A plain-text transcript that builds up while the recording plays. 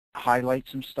highlight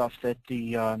some stuff that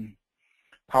the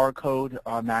Powercode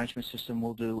management system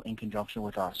will do in conjunction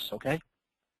with us, okay?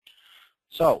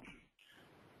 So,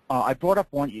 I brought up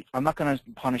one. I'm not going to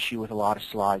punish you with a lot of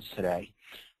slides today.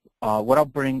 What I'll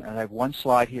bring, I have one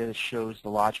slide here that shows the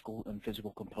logical and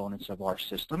physical components of our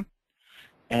system,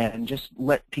 and just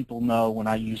let people know when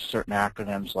I use certain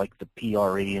acronyms like the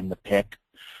PRE and the PIC,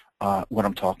 what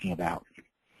I'm talking about.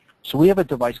 So we have a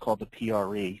device called the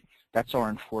PRE. That's our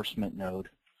enforcement node.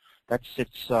 That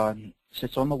sits on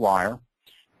the wire,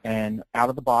 and out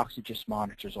of the box it just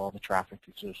monitors all the traffic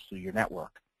that goes through your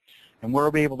network. And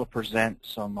we're able to present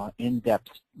some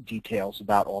in-depth details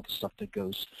about all the stuff that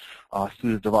goes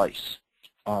through the device.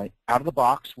 Out of the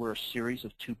box, we're a series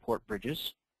of 2-port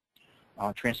bridges,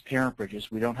 transparent bridges.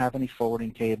 We don't have any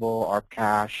forwarding table, ARP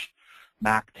cache,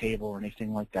 MAC table, or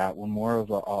anything like that. We're more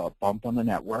of a bump on the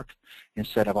network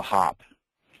instead of a hop.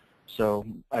 So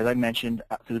as I mentioned,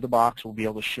 through the box, we'll be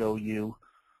able to show you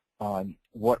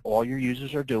what all your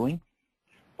users are doing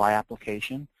by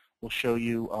application. We'll show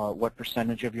you what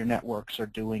percentage of your networks are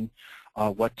doing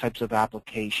what types of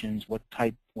applications, what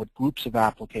groups of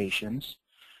applications,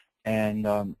 and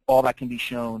all that can be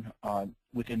shown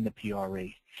within the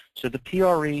PRE. So the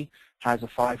PRE has a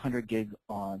 500 gig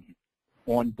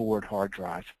onboard hard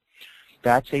drive.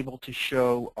 That's able to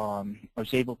show,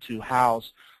 is able to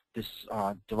house this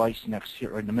device next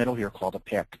here, or in the middle here, called a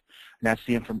PIC. And that's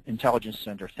the intelligence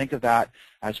center. Think of that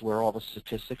as where all the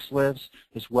statistics lives,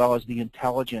 as well as the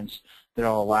intelligence that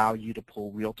will allow you to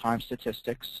pull real-time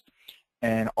statistics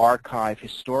and archive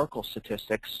historical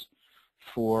statistics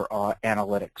for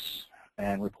analytics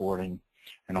and reporting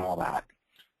and all that.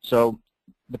 So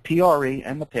the PRE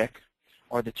and the PIC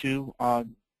are the two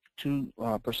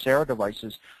Procera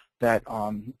devices that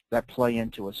play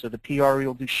into it. So the PRE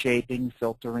will do shaping,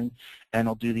 filtering, and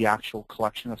it'll do the actual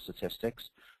collection of statistics.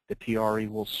 The PRE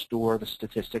will store the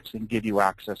statistics and give you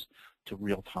access to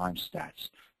real-time stats.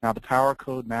 Now the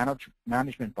Powercode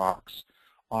management box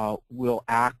will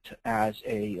act as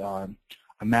a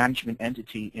management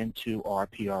entity into our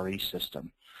PRE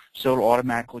system. So it'll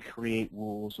automatically create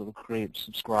rules, it'll create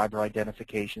subscriber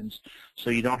identifications, so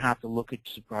you don't have to look at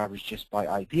subscribers just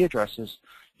by IP addresses.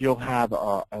 You'll have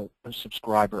a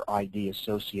subscriber ID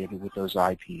associated with those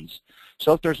IPs.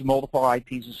 So if there's multiple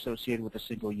IPs associated with a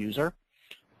single user,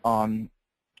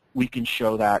 we can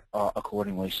show that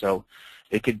accordingly. So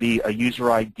it could be a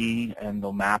user ID and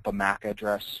they'll map a MAC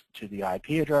address to the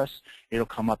IP address. It'll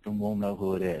come up and we'll know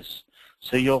who it is.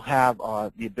 So you'll have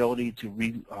the ability to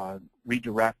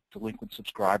redirect delinquent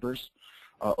subscribers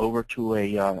over to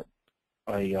a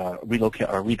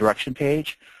redirection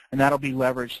page, and that'll be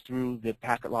leveraged through the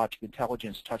packet logic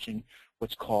intelligence touching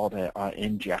what's called an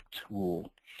inject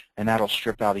rule. And that'll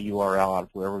strip out a URL out of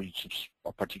wherever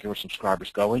a particular subscriber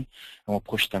is going, and we'll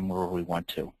push them wherever we want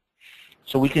to.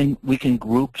 So we can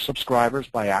group subscribers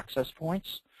by access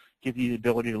points, give you the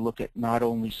ability to look at not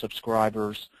only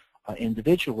subscribers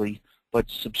individually, but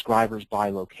subscribers by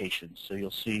location. So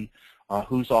you'll see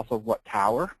who's off of what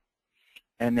tower,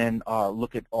 and then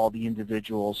look at all the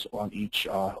individuals on each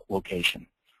location.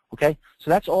 Okay, so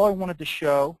that's all I wanted to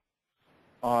show.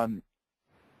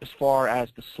 As far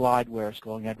as the slideware is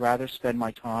going, I'd rather spend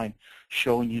my time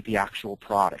showing you the actual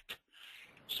product.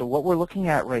 So what we're looking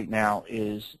at right now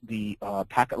is the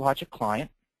packet logic client,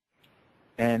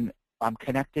 and I'm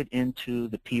connected into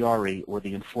the PRE, or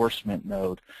the enforcement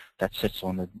node that sits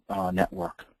on the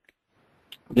network.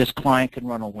 This client can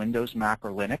run on Windows, Mac,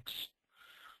 or Linux.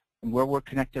 And where we're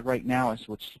connected right now is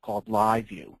what's called Live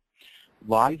View.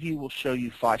 Live View will show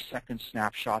you 5-second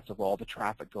snapshots of all the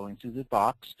traffic going through the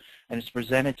box, and it's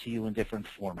presented to you in different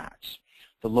formats.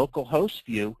 The local host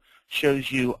view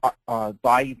shows you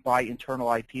by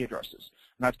internal IP addresses.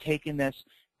 And I've taken this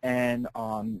and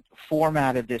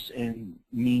formatted this in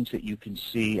means that you can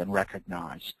see and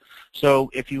recognize. So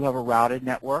if you have a routed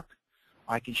network,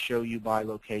 I can show you by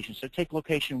location. So take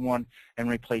location 1 and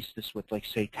replace this with, like,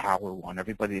 say, tower 1.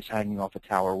 Everybody that's hanging off of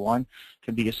tower 1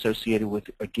 can be associated with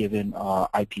a given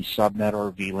IP subnet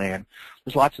or VLAN.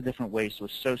 There's lots of different ways to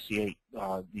associate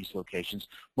these locations.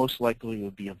 Most likely it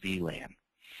would be a VLAN,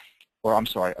 or I'm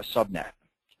sorry, a subnet.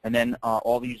 And then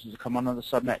all the users that come on the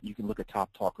subnet, you can look at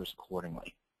top talkers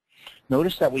accordingly.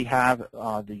 Notice that we have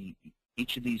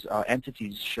each of these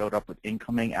entities showed up with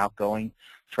incoming, outgoing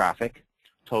traffic,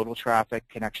 total traffic,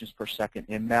 connections per second,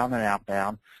 inbound and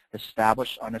outbound,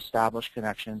 established, unestablished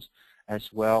connections,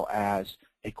 as well as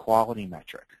a quality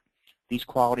metric. These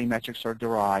quality metrics are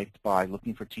derived by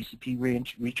looking for TCP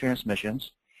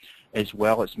retransmissions, as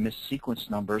well as missed sequence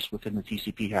numbers within the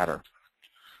TCP header.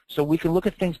 So we can look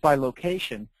at things by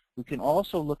location. We can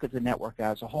also look at the network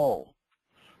as a whole.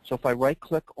 So if I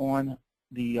right-click on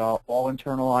the all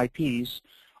internal IPs,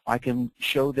 I can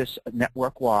show this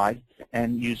network-wide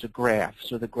and use a graph.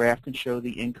 So the graph can show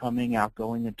the incoming,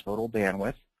 outgoing, and total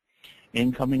bandwidth,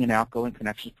 incoming and outgoing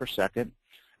connections per second,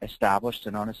 established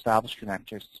and unestablished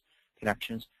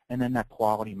connections, and then that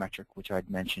quality metric which I'd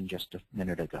mentioned just a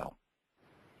minute ago.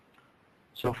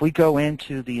 So if we go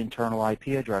into the internal IP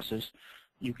addresses,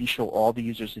 you can show all the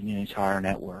users in the entire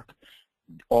network.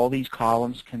 All these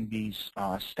columns can be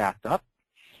stacked up,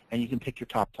 and you can pick your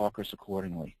top talkers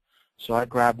accordingly. So I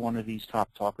grab one of these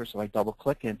top talkers, and I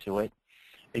double-click into it.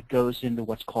 It goes into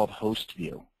what's called host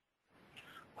view.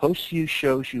 Host view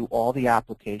shows you all the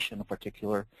application a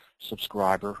particular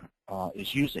subscriber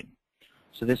is using.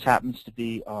 So this happens to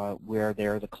be where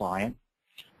they're the client.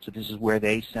 So this is where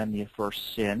they send the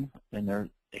first SYN in their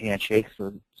handshake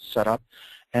for setup.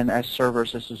 And as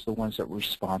servers, this is the ones that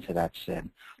respond to that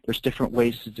SYN. There's different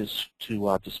ways to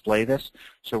display this.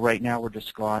 So right now we're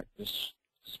displaying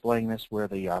this where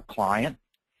the client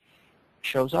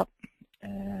shows up.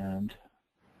 And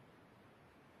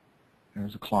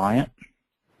there's a client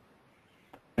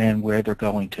and where they're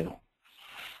going to.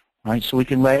 All right, so we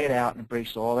can lay it out and break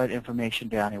all that information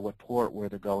down here, what port, where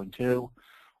they're going to,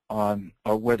 or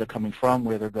where they're coming from,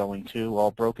 where they're going to,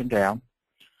 all broken down.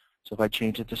 So if I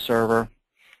change it to server,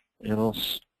 it'll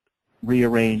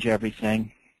rearrange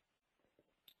everything,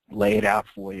 lay it out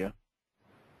for you,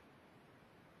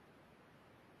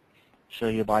 show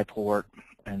you by port,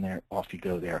 and there, off you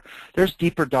go there. There's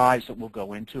deeper dives that we'll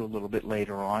go into a little bit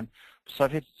later on.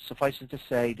 Suffice it to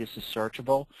say, this is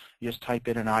searchable. You just type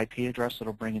in an IP address,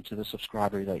 it'll bring it to the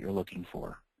subscriber that you're looking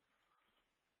for.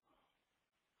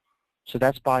 So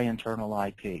that's by internal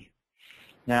IP.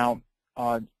 Now,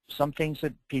 some things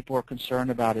that people are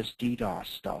concerned about is DDoS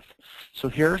stuff. So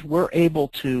here we're able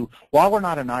to, while we're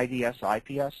not an IDS,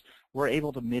 IPS, we're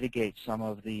able to mitigate some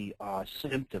of the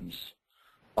symptoms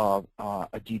of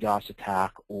a DDoS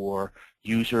attack or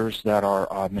users that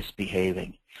are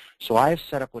misbehaving. So I have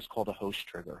set up what's called a host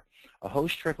trigger. A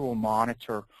host trigger will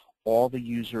monitor all the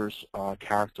users'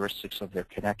 characteristics of their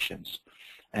connections.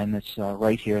 And it's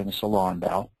right here in this alarm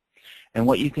bell. And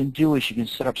what you can do is you can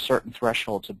set up certain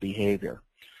thresholds of behavior.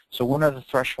 So one of the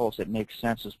thresholds that makes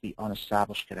sense is the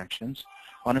unestablished connections.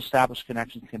 Unestablished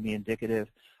connections can be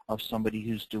indicative of somebody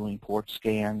who's doing port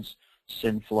scans,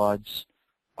 SYN floods,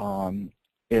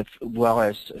 as well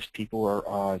as if people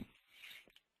are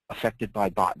affected by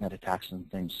botnet attacks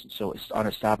and things. So it's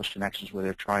unestablished connections where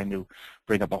they're trying to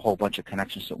bring up a whole bunch of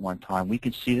connections at one time. We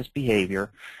can see this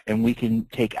behavior, and we can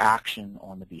take action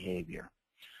on the behavior.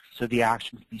 So the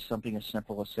action could be something as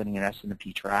simple as sending an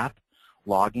S&P trap,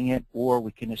 logging it, or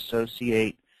we can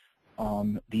associate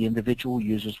the individual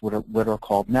users with what are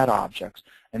called net objects.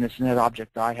 And this net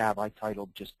object I have, I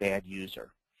titled just bad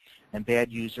user. And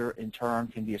bad user, in turn,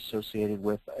 can be associated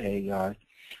with a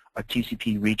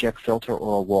TCP reject filter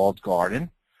or a walled garden,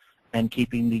 and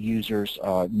keeping the users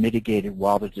mitigated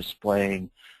while they're displaying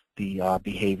the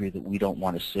behavior that we don't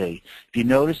want to see. If you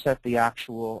notice that the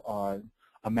actual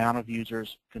amount of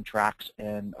users contracts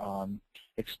and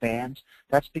expands,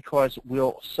 that's because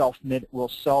we'll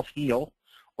self-heal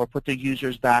or put the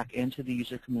users back into the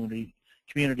user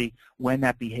community when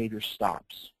that behavior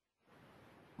stops.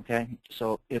 Okay,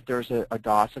 so if there's a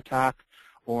DOS attack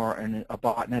or a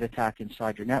botnet attack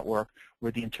inside your network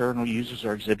where the internal users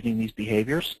are exhibiting these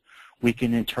behaviors, we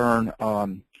can in turn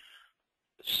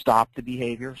stop the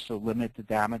behavior, so limit the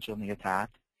damage on the attack,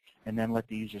 and then let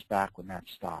the users back when that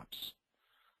stops.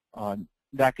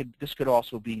 This could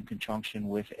also be in conjunction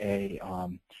with a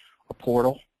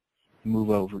portal,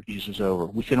 move users over.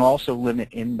 We can also limit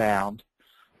inbound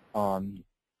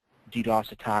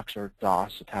DDoS attacks or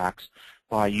DOS attacks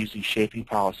by using shaping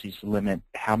policies to limit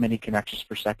how many connections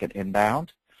per second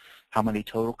inbound, how many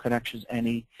total connections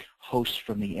any host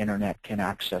from the internet can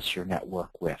access your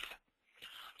network with.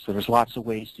 So there's lots of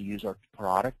ways to use our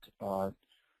product to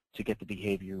get the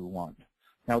behavior we want.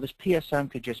 Now this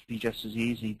PSM could just as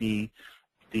easy be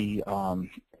the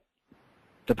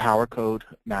Powercode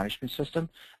management system.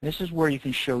 And this is where you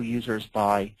can show users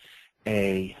by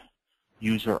a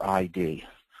user ID.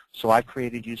 So I've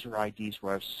created user IDs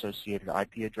where I've associated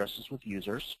IP addresses with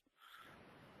users,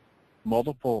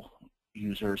 multiple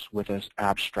users with an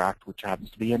abstract, which happens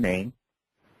to be a name,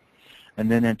 and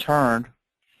then in turn,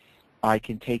 I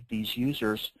can take these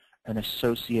users and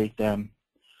associate them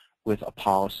with a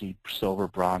policy, silver,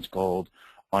 bronze, gold,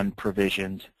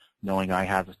 unprovisioned, knowing I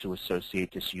have to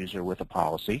associate this user with a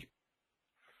policy.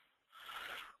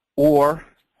 Or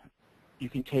you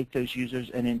can take those users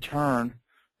and in turn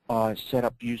set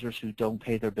up users who don't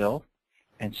pay their bill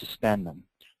and suspend them.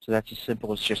 So that's as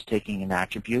simple as just taking an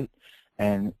attribute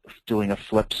and doing a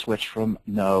flip switch from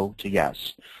no to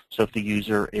yes. So if the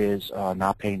user is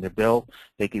not paying their bill,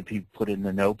 they could be put in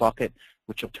the no bucket,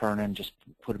 which will turn in, just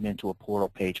put them into a portal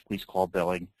page, please call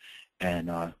billing, and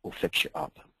we'll fix you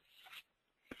up.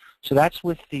 So that's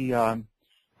with the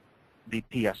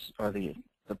PS, or the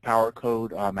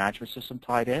Powercode management system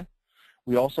tied in.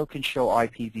 We also can show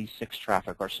IPv6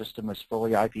 traffic. Our system is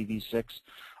fully IPv6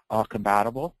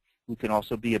 compatible. We can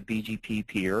also be a BGP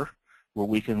peer, where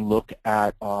we can look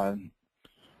at,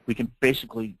 we can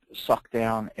basically suck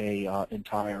down a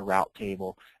entire route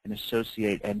table and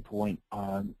associate endpoint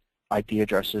IP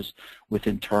addresses with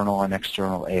internal and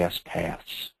external AS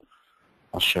paths.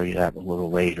 I'll show you that a little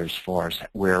later as far as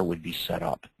where it would be set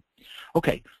up.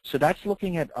 Okay, so that's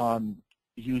looking at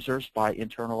users by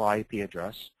internal IP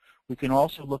address. We can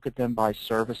also look at them by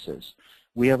services.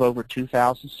 We have over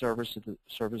 2,000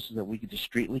 services that we can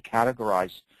discretely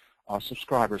categorize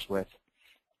subscribers with.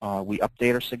 We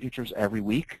update our signatures every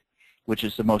week, which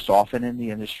is the most often in the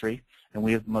industry, and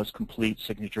we have the most complete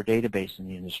signature database in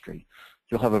the industry.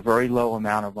 You'll have a very low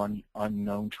amount of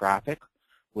unknown traffic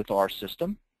with our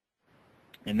system,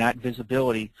 and that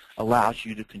visibility allows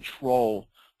you to control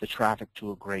the traffic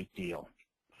to a great deal.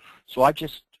 So I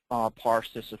just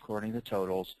parsed this according to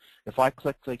totals. If I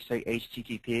click, say,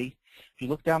 HTTP, if you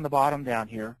look down the bottom down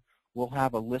here, we'll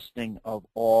have a listing of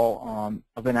all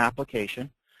of an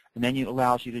application, and then it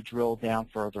allows you to drill down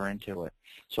further into it.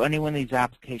 So any one of these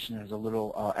applications has a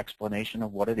little explanation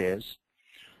of what it is.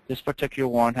 This particular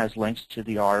one has links to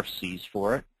the RFCs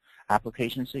for it,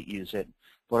 applications that use it.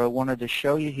 What I wanted to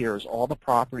show you here is all the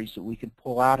properties that we can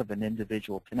pull out of an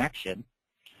individual connection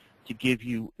to give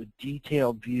you a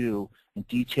detailed view and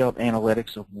detailed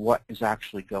analytics of what is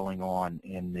actually going on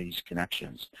in these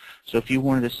connections. So if you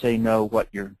wanted to say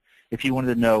if you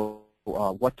wanted to know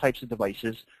what types of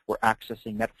devices were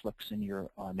accessing Netflix in your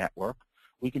network,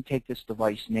 we can take this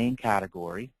device name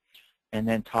category and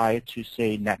then tie it to,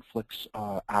 say, Netflix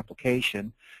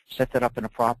application, set that up in a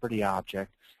property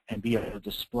object, and be able to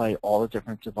display all the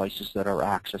different devices that are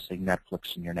accessing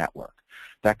Netflix in your network.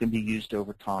 That can be used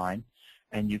over time,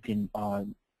 and you can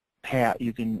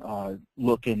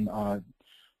look and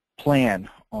plan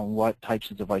on what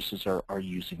types of devices are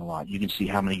using a lot. You can see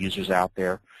how many users out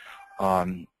there,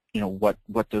 what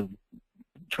the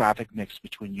traffic mix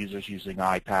between users using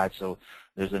iPads. So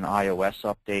there's an iOS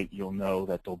update, you'll know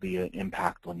that there'll be an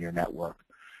impact on your network.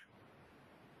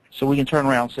 So we can turn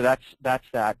around. So that's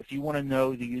that. If you want to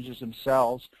know the users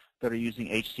themselves that are using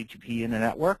HTTP in the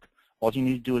network, all you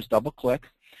need to do is double click.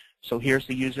 So here's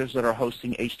the users that are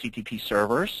hosting HTTP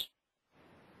servers.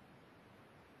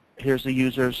 Here's the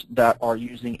users that are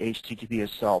using HTTP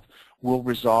itself. We'll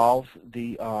resolve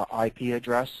the IP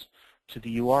address to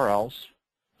the URLs.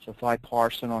 So if I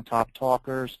parse in on Top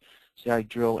Talkers, say I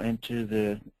drill into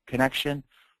the connection,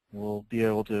 we'll be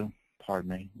able to,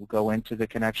 we'll go into the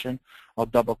connection. I'll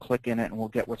double click in it and we'll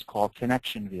get what's called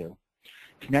Connection View.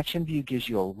 Connection View gives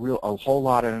you a whole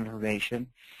lot of information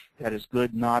that is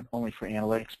good not only for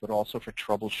analytics but also for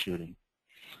troubleshooting.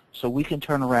 So we can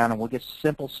turn around and we'll get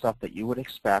simple stuff that you would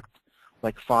expect,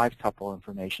 like 5-tuple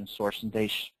information, source and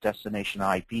destination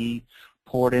IP,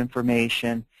 port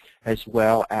information, as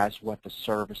well as what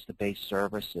the base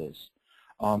service is.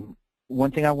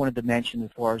 One thing I wanted to mention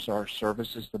as far as our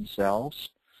services themselves,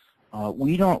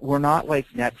 we're not like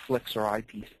Netflix or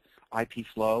IP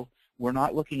flow. We're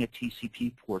not looking at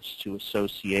TCP ports to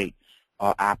associate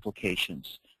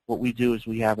applications. What we do is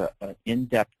we have an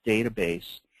in-depth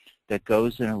database that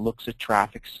goes in and looks at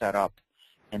traffic setup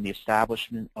and the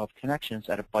establishment of connections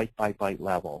at a byte-by-byte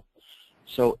level.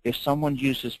 So if someone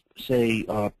uses, say,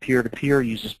 peer-to-peer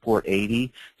uses port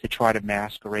 80 to try to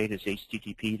masquerade as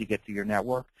HTTP to get to your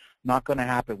network, not going to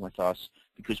happen with us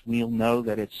because we'll know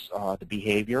that it's the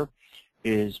behavior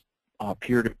is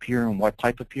peer-to-peer and what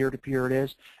type of peer-to-peer it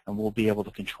is, and we'll be able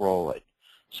to control it.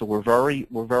 So we're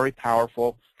very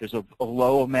powerful. There's a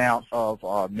low amount of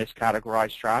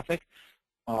miscategorized traffic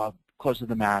because of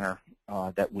the manner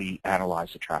that we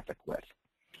analyze the traffic with.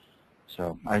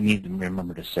 So I need to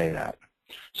remember to say that.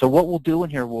 So what we'll do in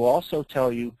here, we'll also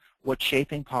tell you what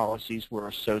shaping policies we're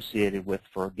associated with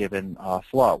for a given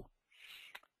flow.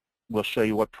 We'll show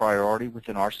you what priority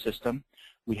within our system.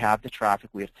 We have the traffic.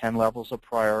 We have 10 levels of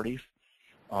priority,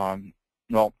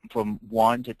 well, from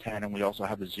 1 to 10, and we also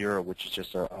have a 0, which is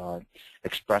just a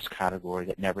express category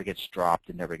that never gets dropped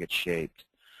and never gets shaped,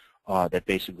 that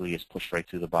basically is pushed right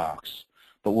through the box.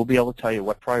 But we'll be able to tell you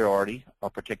what priority a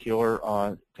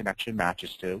particular connection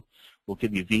matches to. We'll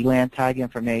give you VLAN tag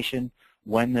information,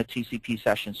 when the TCP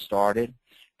session started,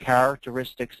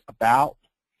 characteristics about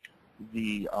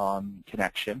the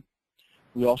connection.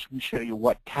 We also can show you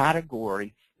what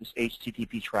category this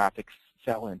HTTP traffic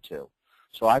fell into.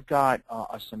 So I've got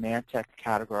a Symantec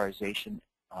categorization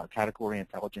category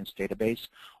intelligence database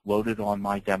loaded on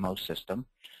my demo system.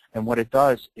 And what it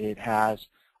does, it has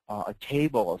a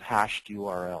table of hashed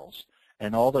URLs.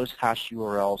 And all those hashed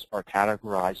URLs are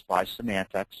categorized by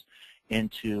Symantec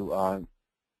into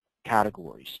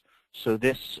categories. So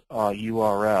this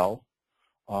URL,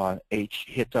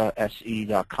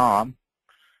 hitase.com,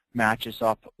 matches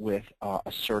up with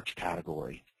a search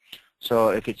category. So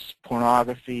if it's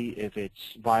pornography, if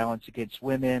it's violence against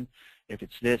women, if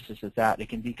it's this is that, it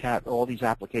can be all these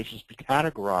applications be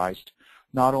categorized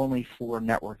not only for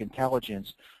network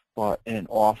intelligence, but an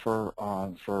offer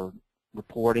for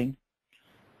reporting,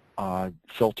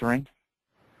 filtering,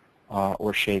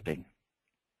 or shaping.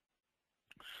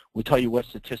 We tell you what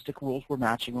statistic rules we're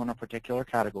matching on a particular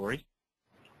category,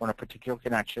 on a particular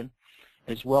connection,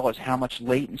 as well as how much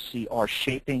latency our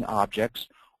shaping objects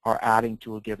are adding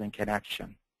to a given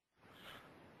connection.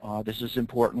 This is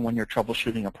important when you're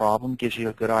troubleshooting a problem, gives you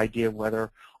a good idea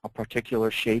whether a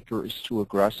particular shaper is too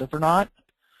aggressive or not.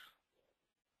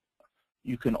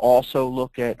 You can also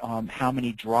look at how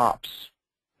many drops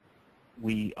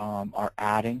we are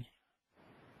adding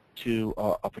to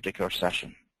a particular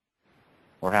session,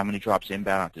 or how many drops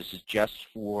inbound. This is just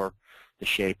for the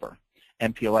shaper.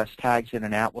 MPLS tags in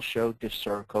and out will show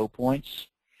diff-serve code points,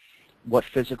 what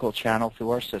physical channel through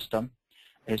our system,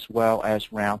 as well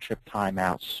as round-trip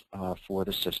timeouts for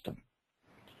the system.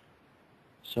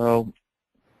 So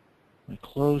let me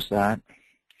close that.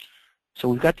 So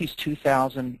we've got these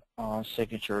 2,000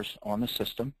 signatures on the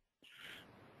system.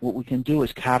 What we can do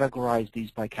is categorize these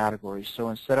by categories. So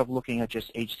instead of looking at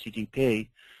just HTTP,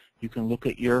 you can look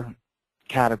at your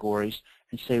categories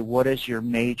and say, what is your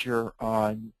major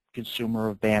consumer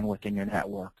of bandwidth in your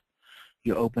network?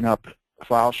 You open up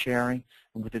file sharing,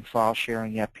 and within file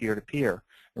sharing you have peer-to-peer.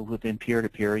 And within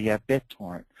peer-to-peer you have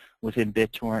BitTorrent. Within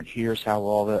BitTorrent, here's how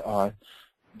all the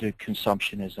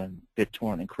consumption is in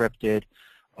BitTorrent encrypted,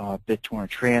 BitTorrent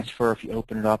transfer. If you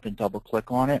open it up and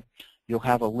double-click on it, you'll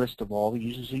have a list of all the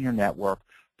users in your network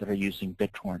that are using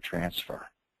BitTorrent transfer,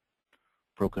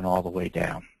 broken all the way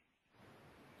down.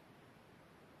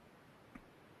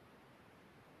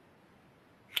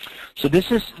 So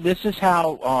this is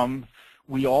how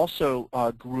we also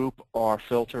group our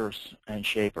filters and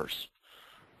shapers.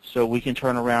 So we can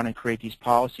turn around and create these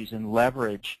policies and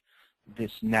leverage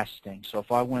this nesting. So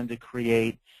if I wanted to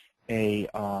create a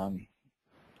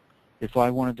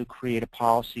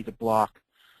policy to block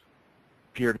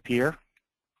peer-to-peer,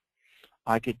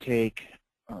 I could take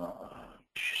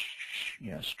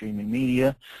streaming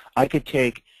media. I could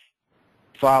take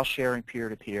file sharing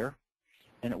peer-to-peer,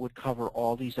 and it would cover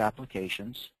all these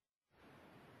applications.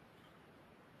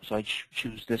 So I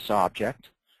choose this object,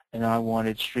 and I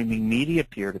wanted streaming media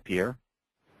peer-to-peer.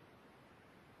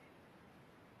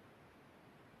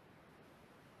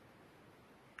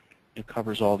 It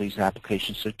covers all these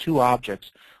applications. So two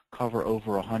objects cover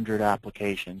over 100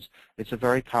 applications. It's a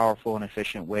very powerful and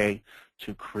efficient way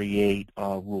to create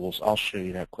rules. I'll show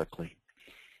you that quickly,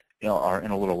 or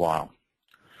in a little while.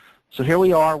 So here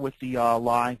we are with the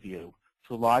live view.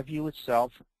 So live view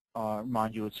itself,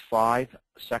 remind you, it's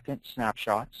 5-second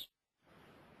snapshots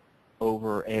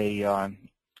over an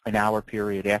hour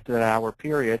period. After that hour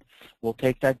period, we'll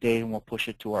take that data and we'll push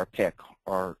it to our PIC,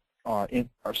 our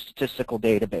statistical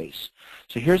database.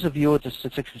 So here's a view of the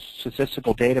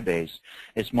statistical database.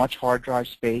 As much hard drive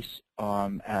space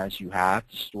as you have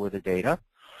to store the data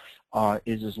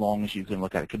is as long as you can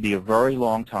look at it. It could be a very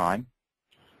long time.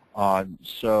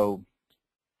 So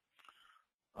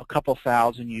a couple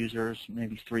thousand users,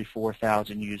 maybe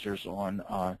 3,000-4,000 users on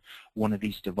one of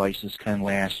these devices can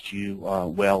last you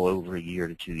well over a year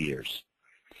to 2 years.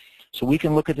 So we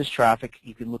can look at this traffic.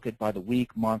 You can look at by the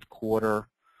week, month, quarter,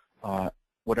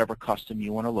 whatever custom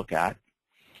you want to look at.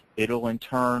 It'll in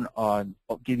turn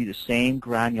give you the same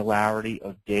granularity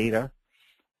of data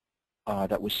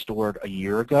that was stored a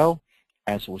year ago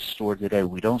as was stored today.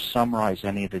 We don't summarize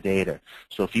any of the data.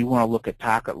 So if you want to look at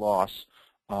packet loss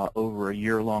over a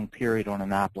year-long period on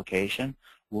an application,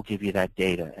 we'll give you that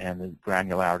data, and the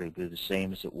granularity will be the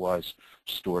same as it was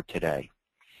stored today.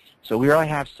 So we already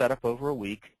have set up over a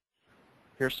week.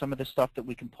 Here's some of the stuff that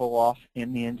we can pull off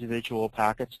in the individual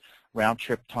packets: round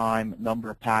trip time, number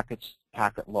of packets,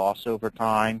 packet loss over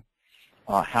time,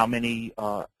 how many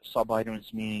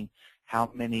sub-items, meaning how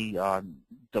many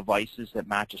devices that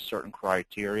match a certain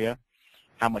criteria,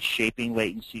 how much shaping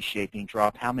latency, shaping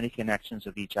drop, how many connections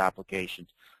of each application.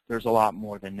 There's a lot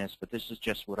more than this, but this is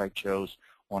just what I chose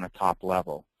on a top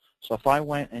level. So if I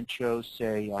went and chose,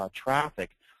 say,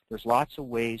 traffic, there's lots of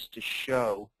ways to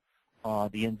show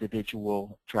the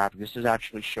individual traffic. This is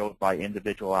actually showed by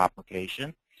individual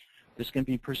application. This can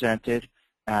be presented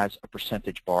as a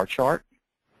percentage bar chart,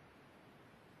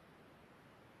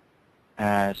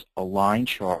 as a line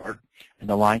chart, and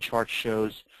the line chart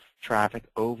shows traffic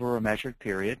over a measured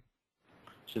period.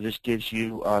 So this gives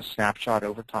you a snapshot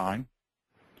over time,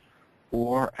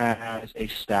 or as a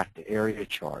stacked area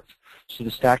chart. So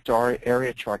the stacked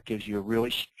area chart gives you a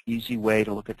really easy way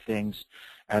to look at things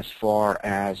as far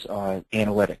as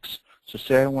analytics. So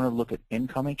say I want to look at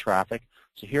incoming traffic.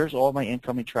 So here's all my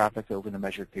incoming traffic over the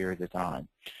measured period of time.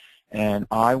 And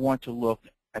I want to look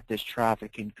at this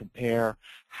traffic and compare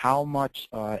how much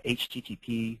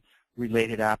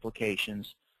HTTP-related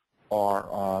applications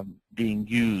are being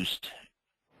used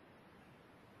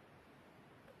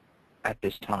at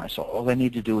this time. So all I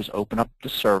need to do is open up the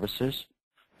services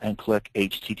and click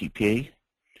HTTP,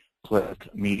 click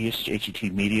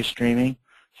HTTP media streaming,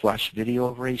 flash video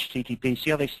over HTTP.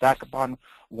 See how they stack upon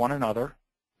one another?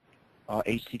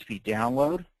 HTTP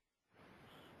download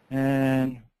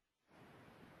and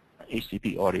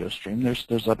HTTP audio stream.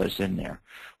 There's others in there.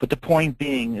 But the point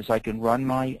being is I can run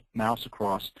my mouse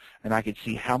across and I can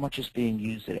see how much is being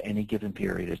used at any given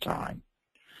period of time.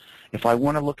 If I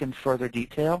want to look in further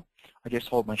detail, I just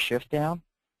hold my shift down,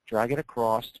 drag it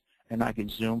across, and I can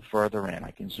zoom further in.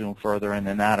 I can zoom further in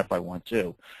than that if I want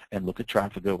to, and look at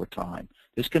traffic over time.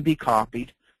 This can be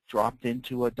copied, dropped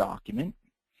into a document.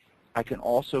 I can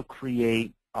also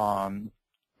create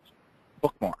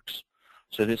bookmarks.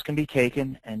 So this can be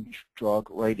taken and drug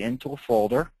right into a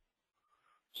folder.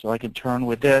 So I can turn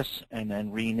with this and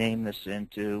then rename this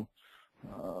into,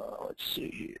 let's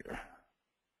see here.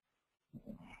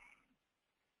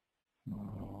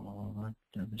 I've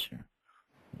done this here.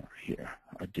 Here,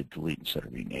 I did delete instead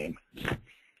of rename.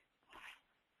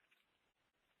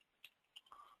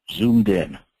 Zoomed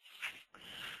in.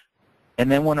 And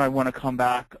then when I want to come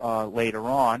back later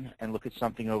on and look at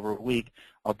something over a week,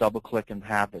 I'll double-click and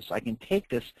have this. I can take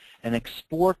this and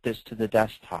export this to the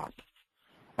desktop.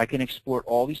 I can export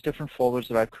all these different folders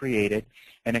that I've created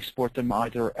and export them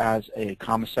either as a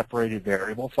comma-separated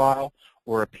variable file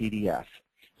or a PDF.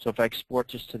 So if I export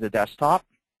this to the desktop,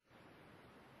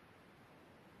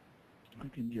 I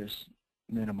can just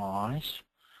minimize.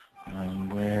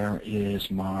 And where is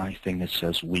my thing that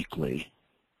says weekly?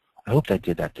 I hope I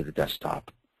did that to the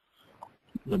desktop.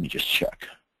 Let me just check.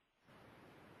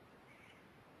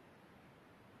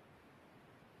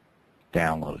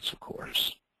 Downloads, of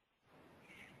course.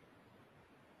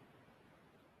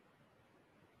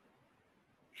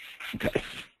 Okay.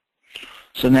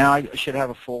 So now I should have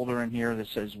a folder in here that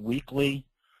says weekly.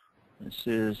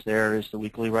 There is the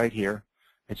weekly right here.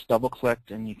 It's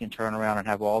double-clicked, and you can turn around and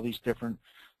have all these different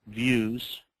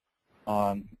views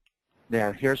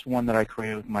there. Here's one that I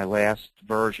created with my last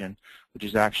version, which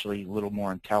is actually a little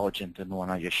more intelligent than the one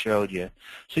I just showed you.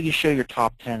 So you show your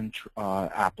top 10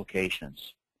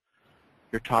 applications,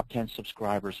 your top 10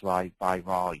 subscribers by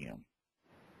volume,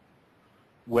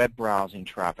 web browsing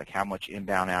traffic, how much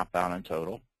inbound, outbound in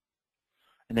total,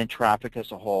 and then traffic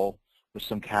as a whole with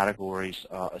some categories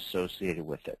associated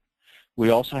with it. We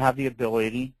also have the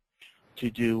ability to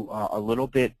do a little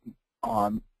bit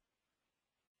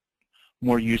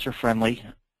more user-friendly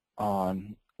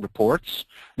reports.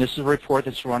 This is a report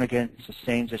that's run against the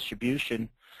same distribution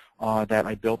that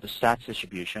I built, the stats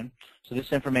distribution. So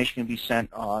this information can be sent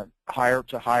higher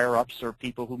to higher ups or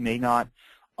people who may not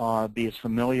be as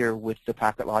familiar with the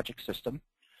packet logic system.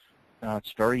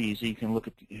 It's very easy. You can look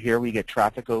at here. We get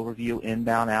traffic overview,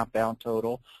 inbound, outbound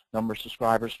total, number of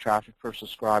subscribers, traffic per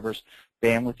subscribers,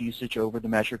 bandwidth usage over the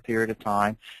measured period of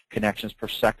time, connections per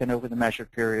second over the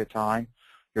measured period of time,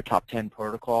 your top 10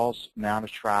 protocols, amount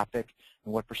of traffic,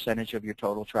 and what percentage of your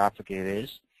total traffic it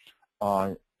is.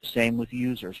 Same with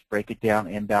users. Break it down,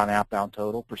 inbound, outbound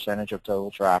total, percentage of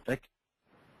total traffic.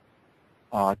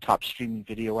 Top streaming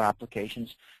video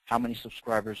applications, how many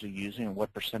subscribers are using and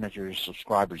what percentage of your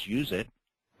subscribers use it.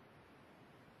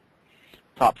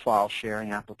 Top file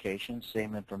sharing applications,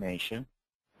 same information.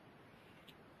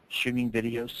 Streaming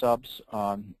video subs,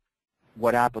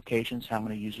 what applications, how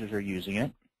many users are using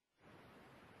it.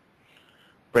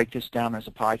 Break this down as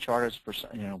a pie chart as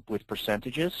with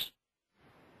percentages.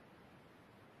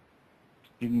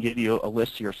 You can give you a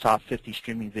list of your top 50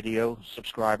 streaming video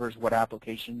subscribers, what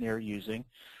application they're using,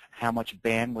 how much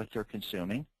bandwidth they're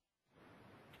consuming.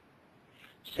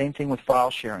 Same thing with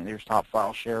file sharing. There's top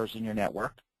file sharers in your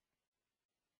network.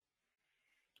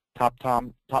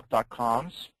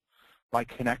 Top.coms by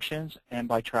connections and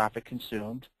by traffic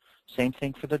consumed. Same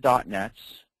thing for the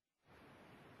 .nets.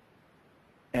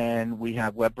 and we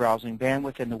have web browsing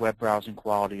bandwidth and the web browsing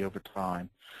quality over time.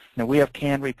 Now we have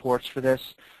canned reports for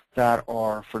this that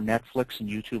are for Netflix and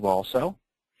YouTube also,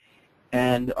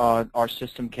 and our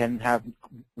system can have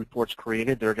reports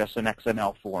created. They're just an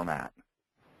XML format.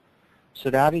 So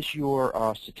that is your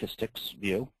statistics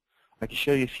view. I can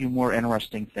show you a few more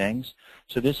interesting things.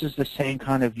 So this is the same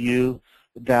kind of view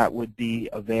that would be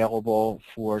available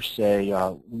for, say,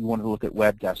 we want to look at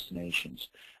web destinations,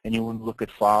 and you want to look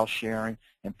at file sharing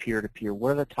and peer-to-peer.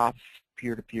 What are the top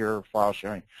peer-to-peer file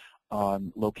sharing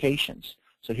locations?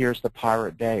 So here's the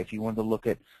Pirate Bay. If you want to look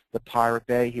at the Pirate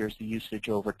Bay, here's the usage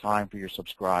over time for your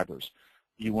subscribers.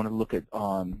 You want to look at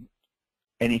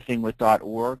anything with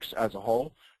 .orgs as a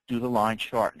whole, do the line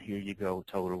chart, and here you go,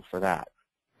 total for that.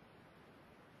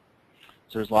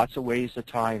 So there's lots of ways to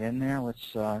tie it in there.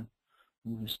 Let's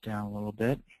move this down a little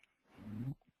bit.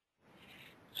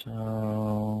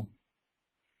 So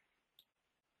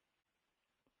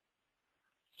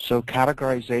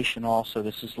categorization also,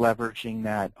 this is leveraging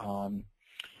that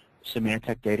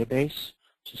Symantec database.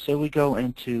 So say we go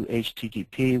into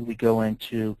HTTP, we go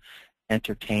into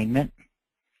entertainment,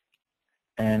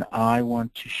 and I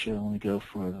want to show, let me go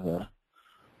for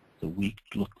the week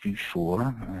look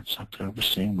before. That's October,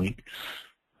 same week.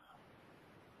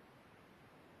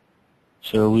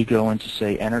 So we go into,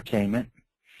 say, entertainment.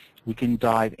 We can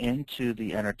dive into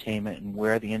the entertainment and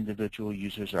where the individual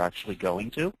users are actually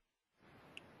going to.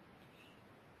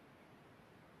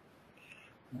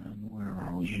 And where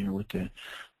are we here with the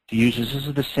users? This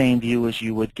is the same view as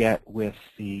you would get with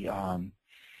the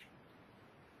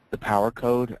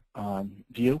Powercode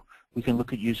view. We can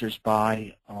look at users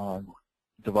by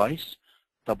device,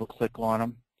 double-click on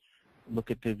them, look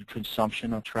at the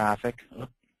consumption of traffic.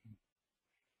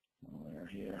 Where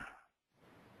here?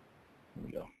 Here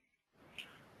we go.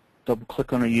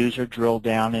 Double-click on a user, drill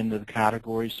down into the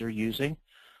categories they're using,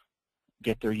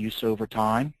 get their use over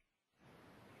time.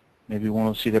 Maybe we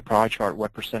want to see the pie chart,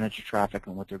 what percentage of traffic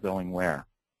and what they're going where.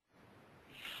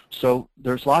 So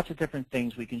there's lots of different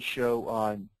things we can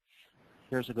show.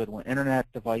 Here's a good one,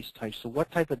 internet device types. So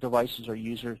what type of devices are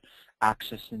users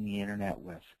accessing the internet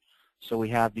with? So we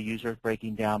have the users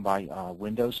breaking down by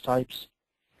Windows types.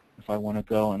 If I want to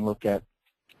go and look at,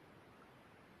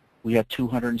 we have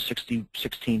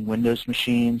 216 Windows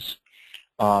machines,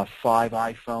 5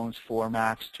 iPhones, 4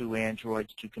 Macs, 2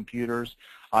 Androids, 2 computers,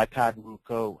 iPad,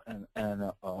 Roku,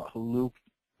 and Hulu.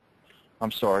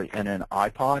 I'm sorry, and an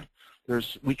iPod.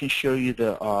 We can show you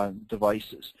the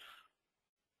devices.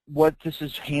 What this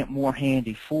is more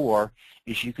handy for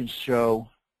is you can show,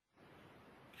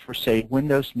 for say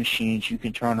Windows machines, you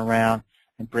can turn around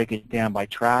and break it down by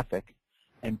traffic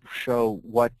and show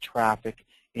what traffic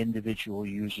individual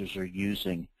users are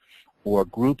using or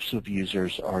groups of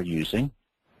users are using.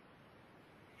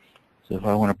 So if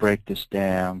I want to break this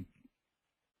down,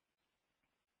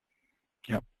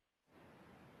 yep,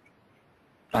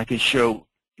 I can show,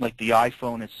 like the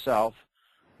iPhone itself,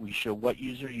 we show what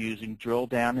user using, drill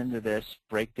down into this,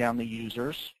 break down the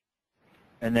users,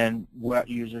 and then what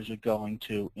users are going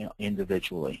to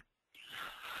individually.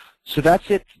 So that's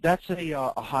it. That's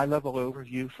a high-level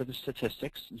overview for the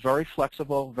statistics. It's very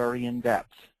flexible, very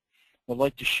in-depth. What I'd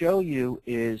like to show you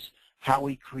is how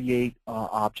we create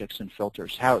objects and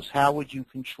filters. How would you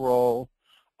control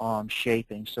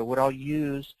shaping? So what I'll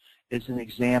use is an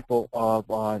example of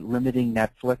limiting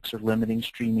Netflix or limiting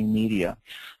streaming media.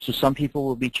 So some people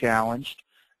will be challenged,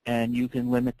 and you can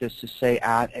limit this to, say,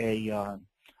 at a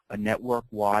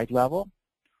network-wide level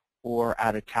or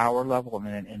at a tower level and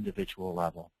then an individual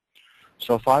level.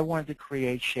 So if I wanted to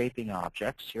create shaping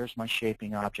objects, here's my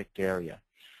shaping object area.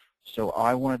 So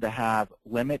I wanted to have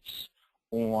limits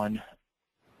on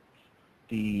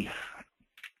the,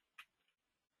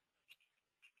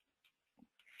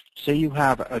 say you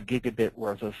have a gigabit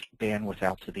worth of bandwidth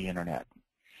out to the internet.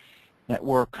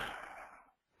 Network,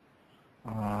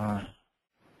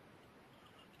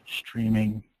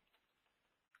 streaming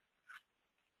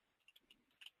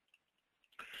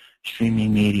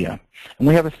media. And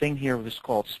we have a thing here that's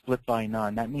called split by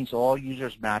none. That means all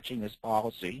users matching this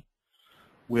policy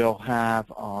will have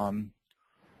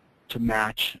to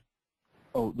match,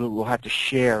 we'll have to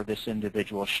share this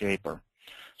individual shaper.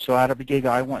 So out of a gig,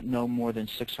 I want no more than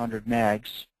 600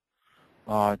 megs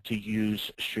to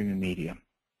use streaming media.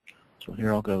 So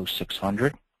here I'll go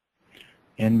 600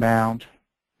 inbound,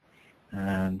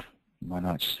 and why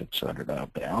not 600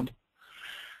 outbound?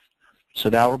 So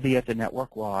that will be at the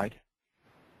network wide.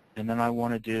 And then I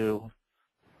want to do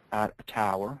at a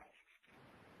tower.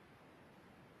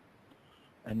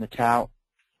 And the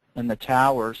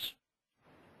towers,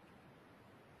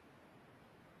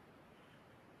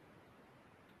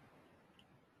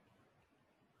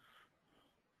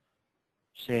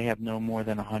 say I have no more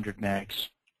than 100 megs.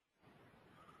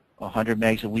 100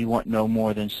 megs, and we want no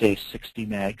more than, say, 60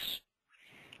 megs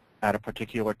at a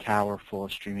particular tower full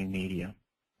of streaming media.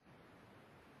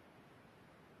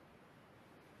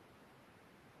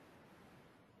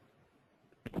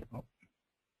 Oh.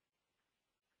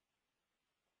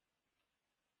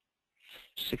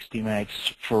 60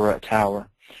 megs for a tower.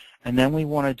 And then we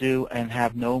want to do and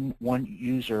have no one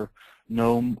user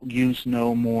use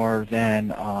no more than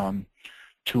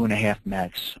 2.5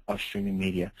 megs of streaming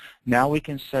media. Now we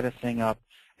can set a thing up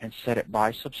and set it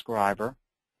by subscriber.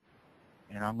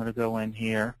 And I'm going to go in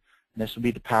here, and this will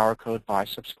be the power code by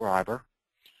subscriber.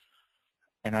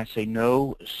 And I say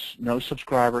no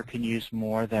subscriber can use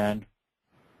more than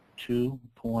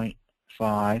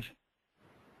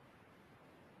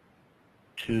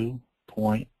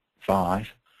 2.5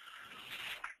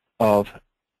 of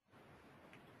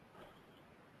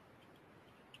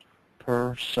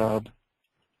per sub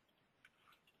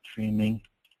streaming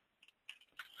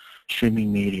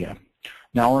media.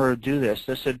 Now in order to do this,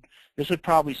 this would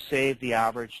probably save the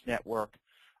average network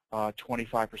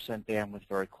 25% bandwidth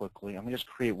very quickly. I'm going to just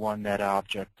create one net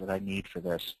object that I need for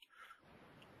this.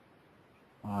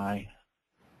 By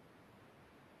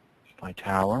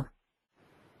tower,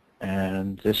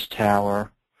 and this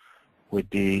tower would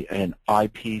be an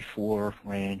IP4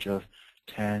 range of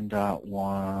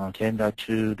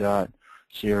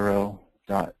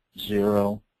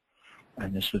 10.2.0.0,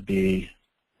 and this would be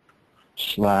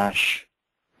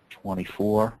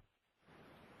 /24.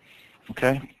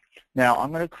 Okay. Now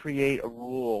I'm going to create a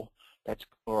rule that's,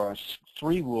 or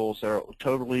 3 rules that are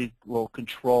totally will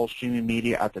control streaming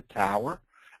media at the tower,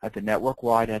 at the network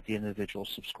wide, at the individual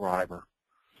subscriber.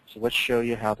 So let's show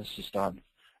you how this is done.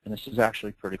 And this is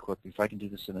actually pretty quick. If I can do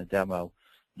this in a demo,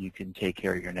 you can take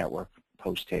care of your network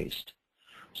post-haste.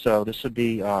 So this would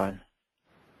be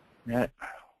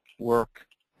network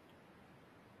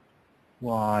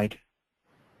wide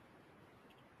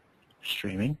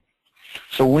streaming.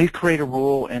 So when we create a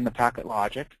rule in the packet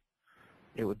logic,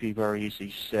 it would be very easy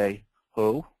to say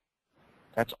who.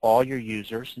 That's all your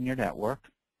users in your network.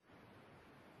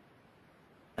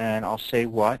 And I'll say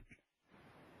what.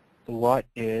 The what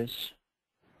is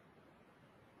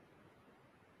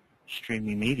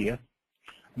streaming media.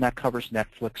 And that covers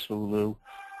Netflix, Hulu,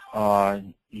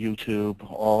 YouTube,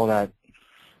 all that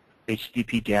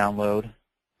HTTP download.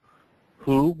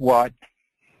 Who, what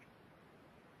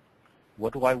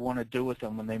do I want to do with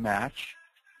them when they match?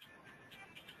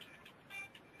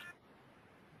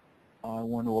 I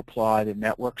want to apply the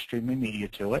network streaming media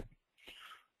to it.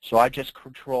 So I just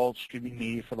controlled streaming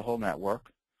media for the whole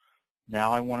network.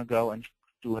 Now I want to go and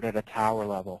do it at a tower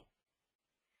level.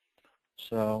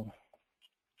 So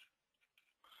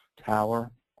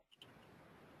tower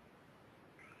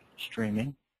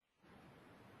streaming.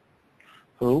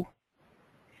 Who?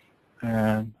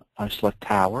 And I select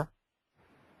tower.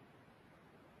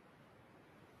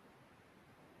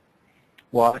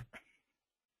 What?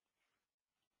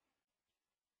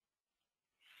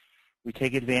 We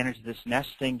take advantage of this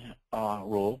nesting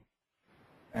rule,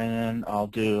 and I'll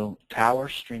do tower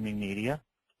streaming media,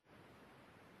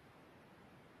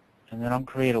 and then I'll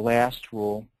create a last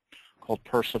rule called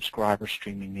per subscriber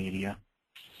streaming media.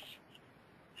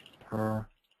 Per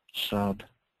sub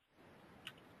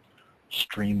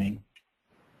streaming.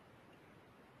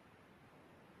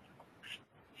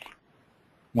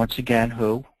 Once again,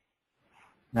 who?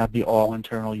 That'd be all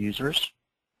internal users.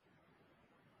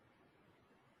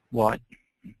 What?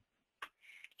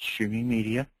 Streaming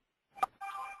media.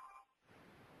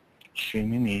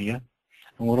 Streaming media.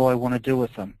 And what do I want to do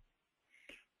with them?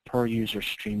 Per user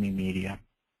streaming media.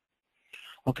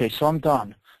 Okay, so I'm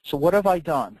done. So what have I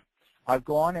done? I've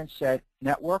gone and said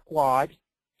network-wide,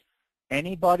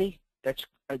 anybody that's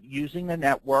using the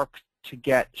network to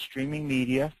get streaming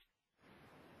media,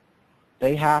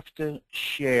 they have to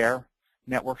share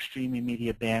network streaming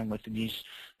media bandwidth, and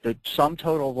the sum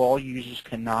total of all users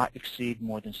cannot exceed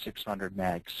more than 600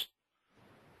 megs.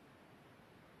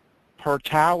 Per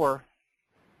tower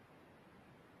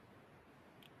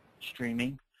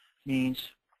streaming means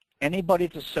anybody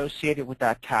that's associated with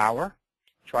that tower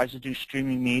tries to do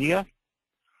streaming media,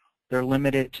 they're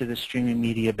limited to the streaming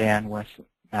media bandwidth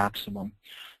maximum.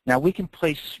 Now we can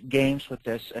play games with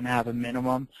this and have a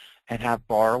minimum and have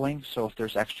borrowing, so if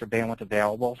there's extra bandwidth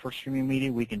available for streaming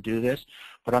media, we can do this,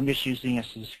 but I'm just using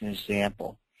this as an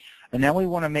example. And then we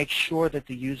want to make sure that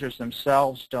the users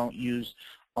themselves don't use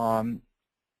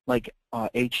like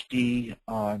HD,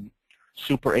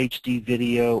 super HD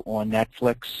video on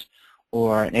Netflix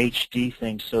or an HD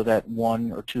thing, so that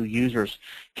 1 or 2 users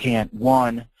can't,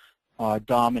 one,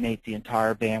 dominate the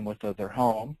entire bandwidth of their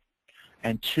home,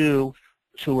 and two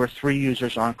or three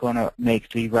users aren't going to make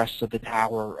the rest of the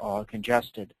tower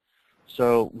congested.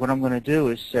 So what I'm going to do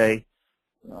is say,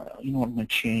 you know what, I'm going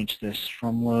to change this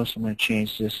from low, so I'm going to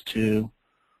change this to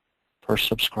per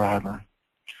subscriber.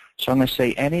 So I'm going to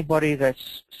say anybody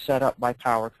that's set up by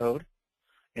Powercode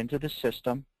into the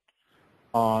system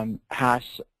has,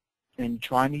 in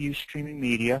trying to use streaming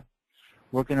media,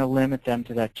 we're going to limit them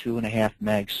to that 2.5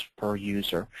 megs per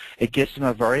user. It gives them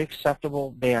a very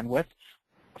acceptable bandwidth,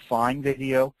 fine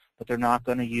video, but they're not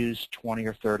going to use 20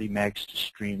 or 30 megs to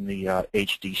stream the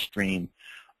HD stream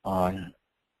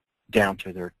down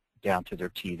to their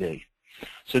TV.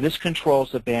 So this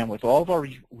controls the bandwidth. All of our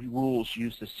rules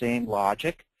use the same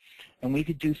logic, and we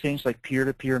could do things like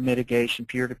peer-to-peer mitigation,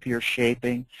 peer-to-peer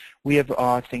shaping. We have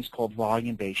things called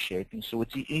volume-based shaping. So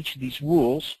with each of these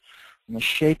rules, and the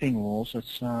shaping rules,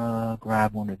 let's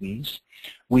grab one of these.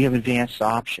 We have advanced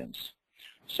options.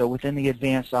 So within the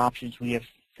advanced options, we have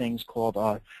things called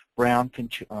Brown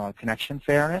connection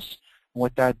fairness. And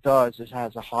what that does is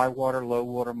has a high water, low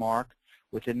water mark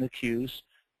within the queues.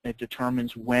 It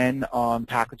determines when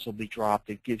packets will be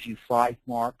dropped. It gives you 5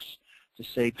 marks to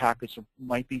say packets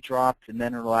might be dropped, and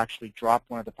then it will actually drop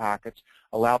one of the packets.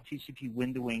 Allow TCP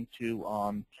windowing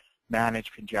to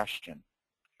manage congestion.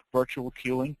 Virtual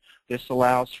queuing, this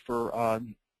allows for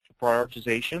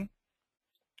prioritization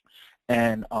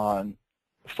and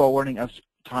forwarding of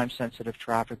time-sensitive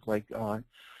traffic like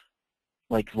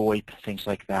VoIP, things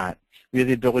like that. We have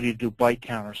the ability to do byte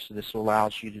counters, so this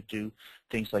allows you to do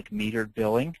things like metered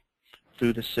billing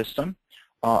through the system.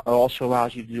 It also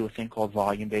allows you to do a thing called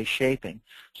volume-based shaping.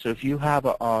 So if you have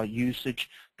a usage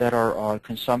that are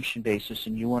consumption basis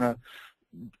and you want to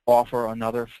offer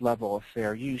another level of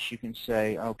fair use, you can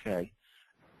say, okay,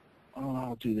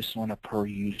 I'll do this on a per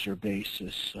user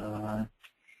basis,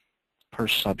 per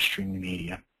substream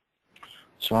media.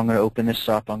 So I'm going to open this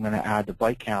up. I'm going to add the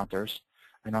byte counters,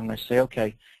 and I'm going to say,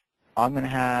 okay, I'm going to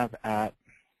have at,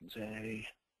 say,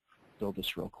 build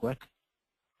this real quick.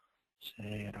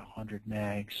 Say at 100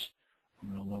 megs,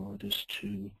 I'm going to lower this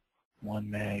to 1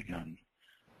 meg, and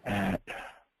at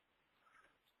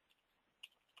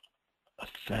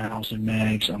 1,000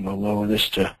 megs, I'm going to lower this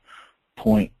to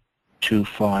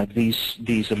 0.25.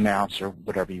 These amounts are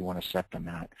whatever you want to set them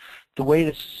at. The way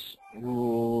this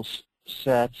rules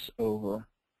sets over,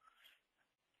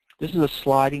 this is a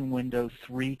sliding window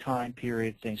 3-time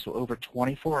period thing, so over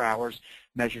 24 hours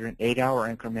measured in 8-hour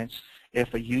increments.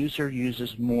 If a user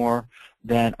uses more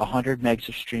than 100 megs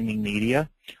of streaming media,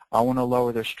 I want to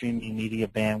lower their streaming media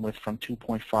bandwidth from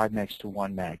 2.5 megs to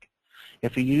 1 meg.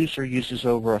 If a user uses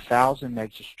over 1,000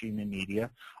 megs of streaming media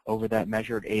over that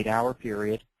measured 8-hour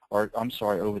period, or I'm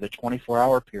sorry, over the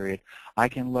 24-hour period, I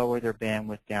can lower their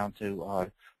bandwidth down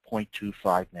to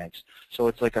 0.25 megs. So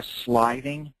it's like a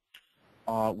sliding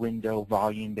window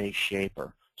volume-based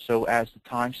shaper. So as the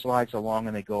time slides along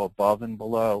and they go above and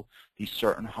below these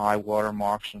certain high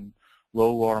watermarks and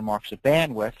low watermarks of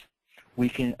bandwidth, we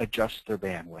can adjust their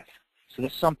bandwidth. So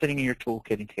this is something in your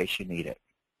toolkit in case you need it.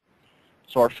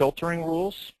 So our filtering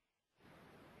rules.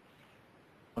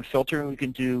 On filtering, we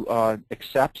can do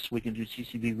accepts, we can do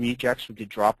TCP rejects, we can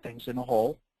drop things in a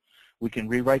hole. We can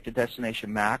rewrite the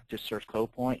destination MAC to search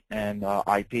code point and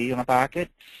IP on a packet.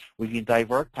 We can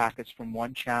divert packets from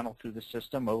one channel through the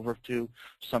system over to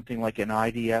something like an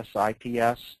IDS,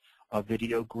 IPS, a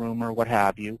video groomer, what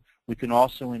have you. We can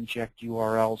also inject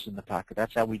URLs in the packet.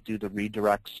 That's how we do the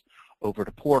redirects over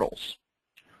to portals.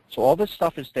 So all this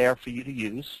stuff is there for you to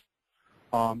use.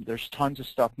 There's tons of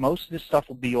stuff. Most of this stuff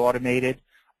will be automated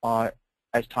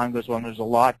as time goes on. There's a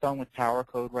lot done with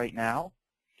Powercode right now.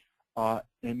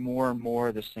 And more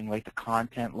of this thing like the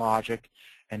content logic,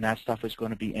 and that stuff is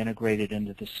going to be integrated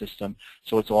into the system,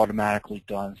 so it's automatically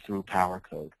done through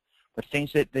Powercode. But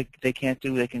things that they can't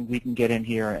do, we can get in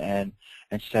here and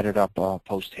set it up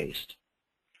post haste.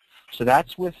 So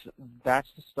that's the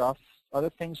stuff. Other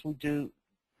things we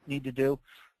need to do.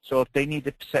 So if they need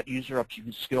to set user up, you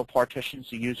can skill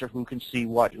partitions the user, who can see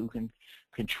what, who can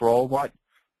control what,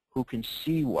 who can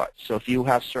see what. So if you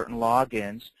have certain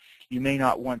logins, you may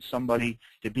not want somebody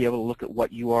to be able to look at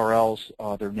what URLs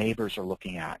their neighbors are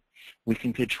looking at. We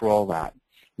can control that.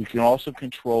 We can also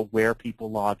control where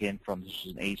people log in from. This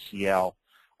is an ACL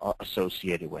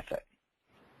associated with it.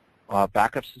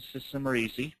 Backups to the system are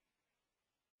easy.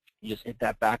 You just hit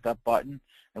that backup button,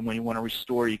 and when you want to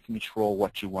restore, you can control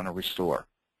what you want to restore.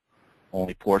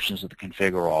 Only portions of the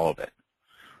configure, all of it.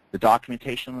 The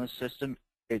documentation on the system,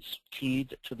 it's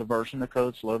keyed to the version of the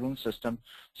codes loaded in the system,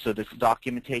 so the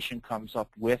documentation comes up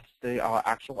with the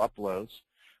actual uploads.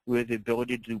 We have the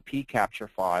ability to do P-capture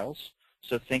files.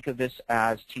 So think of this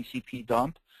as TCP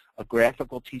dump, a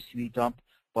graphical TCP dump,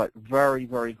 but very,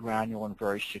 very granular and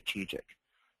very strategic.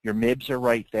 Your MIBs are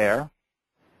right there.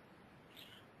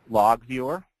 Log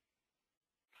viewer.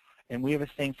 And we have a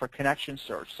thing for connection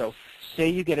search. So say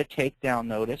you get a takedown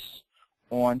notice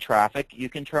on traffic, you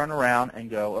can turn around and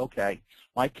go, okay,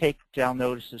 my takedown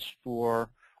notice is for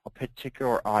a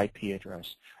particular IP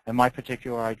address. And my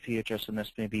particular IP address in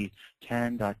this may be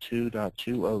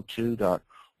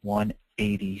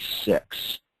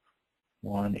 10.2.202.186.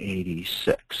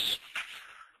 186.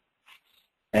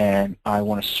 And I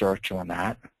want to search on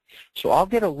that. So I'll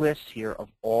get a list here of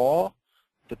all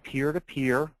the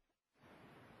peer-to-peer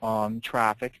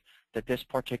traffic that this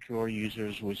particular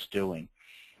user was doing.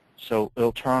 So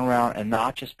it'll turn around and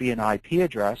not just be an IP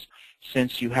address,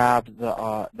 since you have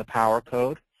the power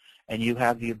code and you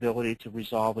have the ability to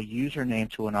resolve a username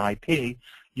to an IP.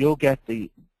 You'll get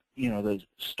the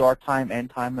start time,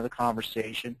 end time of the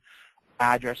conversation,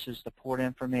 addresses, the port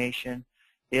information.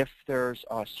 If there's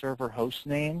server host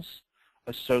names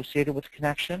associated with the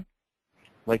connection,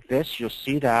 like this, you'll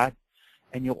see that,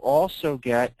 and you'll also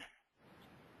get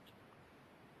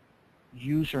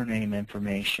username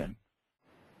information.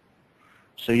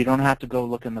 So you don't have to go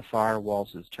look in the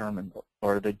firewalls to determine,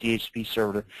 or the DHCP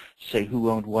server to say who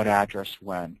owned what address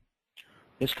when.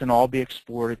 This can all be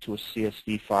exported to a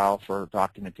CSV file for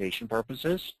documentation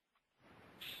purposes.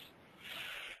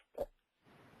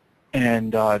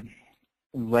 And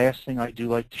last thing I do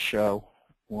like to show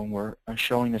when we're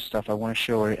showing this stuff, I want to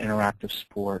show interactive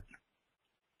support.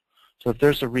 So if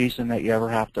there's a reason that you ever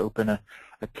have to open a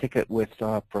ticket with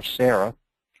Procera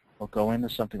or go into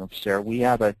something with Procera, we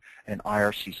have an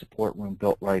IRC support room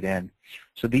built right in.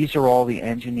 So these are all the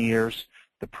engineers,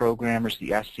 the programmers, the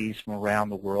SCs from around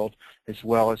the world, as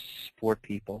well as support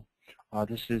people.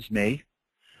 This is me.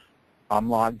 I'm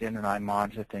logged in and I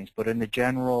monitor things. But in the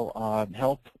general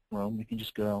help room, we can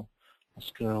just go,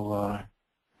 let's go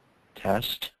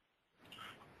test.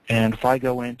 And if I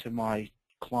go into my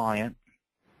client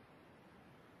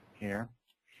here,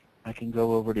 I can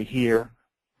go over to here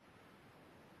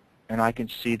and I can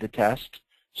see the test,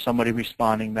 somebody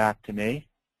responding back to me.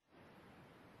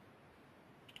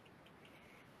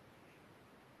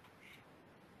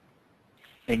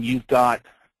 And you've got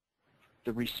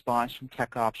the response from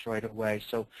TechOps right away.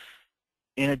 So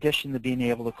in addition to being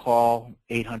able to call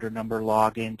 800 number,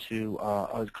 log into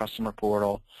a customer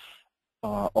portal,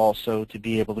 also to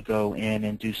be able to go in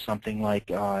and do something like,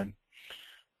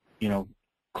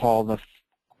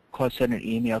 send an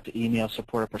email to email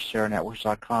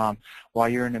support@proceranetworks.com. While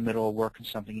you're in the middle of working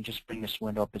something, you just bring this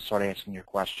window up and start asking your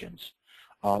questions.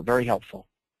 Very helpful.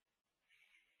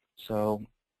 So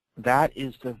that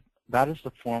is the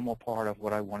formal part of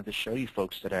what I wanted to show you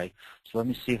folks today. So let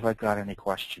me see if I've got any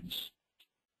questions.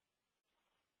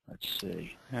 Let's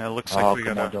see. Yeah, it looks like we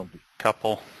got a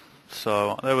couple.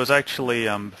 So there was actually,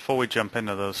 before we jump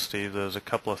into those, Steve, there's a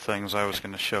couple of things I was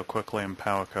going to show quickly in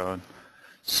Powercode.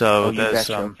 So there's,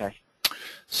 okay.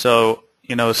 So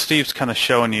Steve's kind of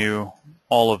showing you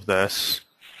all of this.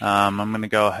 I'm going to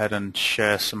go ahead and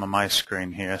share some of my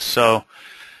screen here. So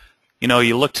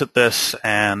you looked at this,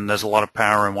 and there's a lot of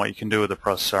power in what you can do with the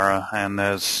Procera, and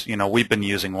there's, we've been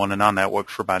using one in our network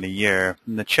for about a year.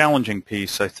 And the challenging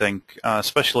piece, I think,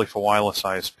 especially for wireless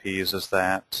ISPs, is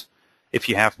that if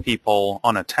you have people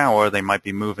on a tower, they might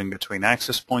be moving between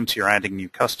access points, you're adding new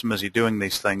customers, you're doing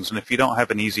these things, and if you don't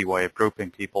have an easy way of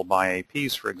grouping people by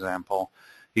APs, for example,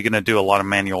 you're going to do a lot of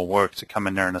manual work to come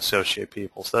in there and associate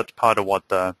people. So that's part of what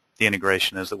the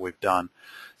integration is that we've done.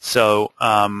 So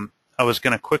I was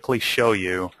going to quickly show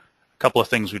you a couple of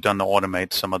things we've done to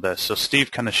automate some of this. So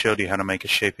Steve kind of showed you how to make a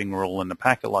shaping rule in the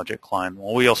packet logic client.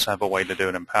 Well, we also have a way to do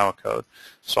it in Powercode.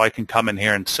 So I can come in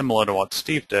here, and similar to what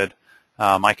Steve did,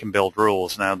 I can build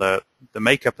rules. Now, the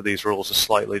makeup of these rules is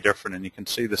slightly different, and you can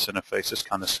see this interface is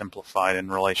kind of simplified in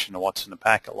relation to what's in the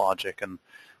packet logic. And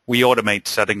we automate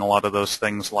setting a lot of those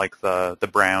things, like the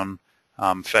brown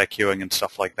fair queuing and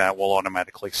stuff like that. We'll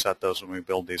automatically set those when we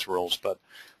build these rules. But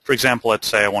for example, let's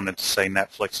say I wanted to say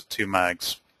Netflix at 2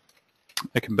 megs.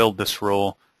 I can build this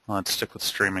rule. Let's stick with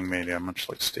streaming media, much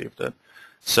like Steve did.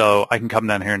 So I can come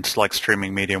down here and select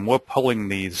streaming media, and we're pulling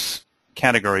these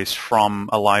categories from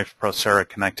a live Procera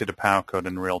connected to Powercode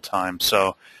in real time.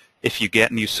 So if you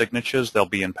get new signatures, they'll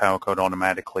be in Powercode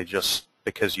automatically just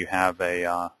because you have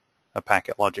a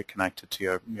packet logic connected to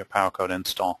your Powercode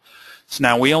install. So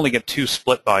now we only get 2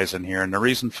 split bys in here, and the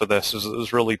reason for this is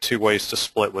there's really 2 ways to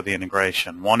split with the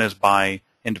integration. One is by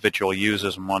individual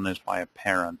users, and one is by a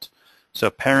parent. So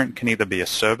a parent can either be a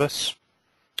service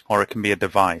or it can be a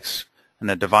device.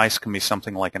 And a device can be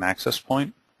something like an access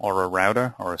point or a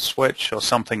router or a switch or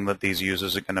something that these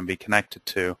users are going to be connected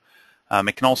to.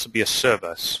 It can also be a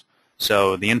service.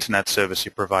 So the internet service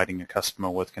you're providing your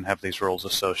customer with can have these rules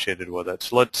associated with it.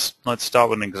 So let's start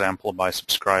with an example by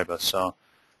subscriber. So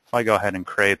if I go ahead and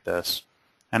create this,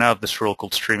 and I have this rule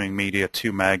called streaming media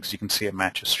 2 megs. You can see it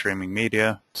matches streaming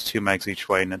media. It's 2 megs each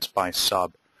way and it's by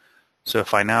sub. So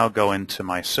if I now go into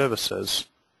my services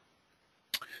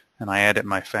and I edit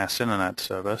my fast internet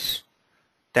service,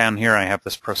 down here I have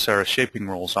this Procera shaping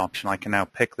rules option. I can now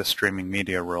pick the streaming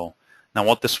media rule. Now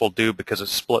what this will do, because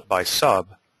it's split by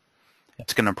sub,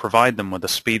 it's going to provide them with the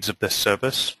speeds of this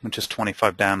service, which is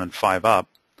 25 down and 5 up.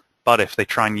 But if they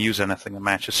try and use anything that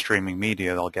matches streaming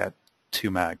media, they'll get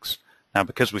 2 megs. Now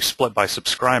because we split by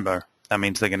subscriber, that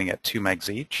means they're going to get 2 megs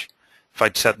each. If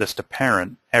I'd set this to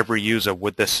parent, every user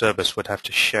with this service would have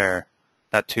to share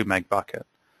that 2 meg bucket.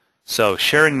 So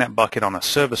sharing that bucket on a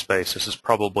service basis is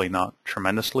probably not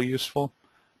tremendously useful,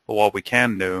 but what we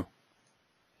can do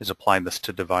is apply this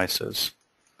to devices.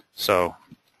 So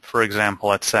for example,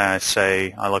 let's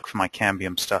say I look for my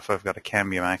Cambium stuff. I've got a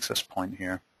Cambium access point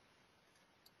here.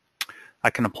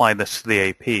 I can apply this to the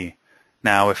AP.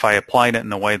 Now, if I applied it in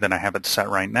the way that I have it set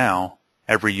right now,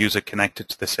 every user connected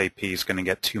to this AP is going to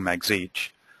get 2 megs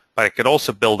each. But I could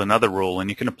also build another rule, and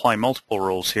you can apply multiple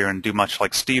rules here and do much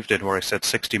like Steve did, where he said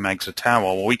 60 megs a tower.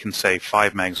 Well, we can say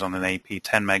 5 megs on an AP,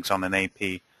 10 megs on an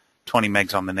AP, 20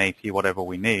 megs on an AP, whatever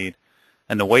we need.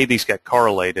 And the way these get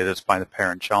correlated is by the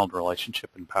parent-child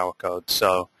relationship in Powercode.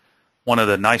 So one of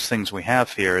the nice things we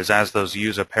have here is as those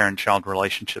user-parent-child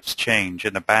relationships change,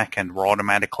 in the back end we're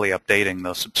automatically updating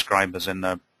those subscribers in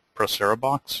the Procera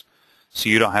box, so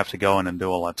you don't have to go in and do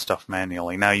all that stuff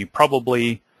manually. Now you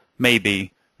probably,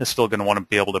 maybe, are still going to want to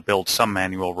be able to build some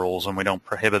manual rules, and we don't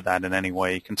prohibit that in any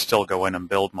way. You can still go in and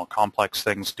build more complex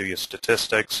things, do your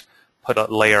statistics,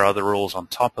 layer other rules on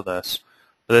top of this.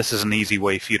 But this is an easy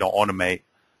way for you to automate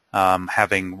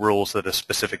having rules that are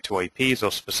specific to APs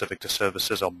or specific to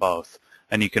services or both.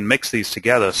 And you can mix these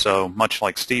together, so much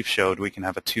like Steve showed, we can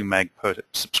have a 2 meg per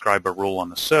subscriber rule on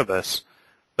the service,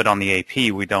 but on the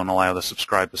AP we don't allow the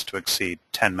subscribers to exceed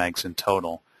 10 megs in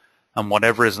total. And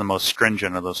whatever is the most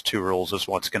stringent of those 2 rules is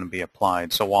what's going to be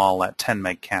applied. So while that 10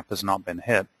 meg cap has not been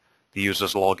hit, the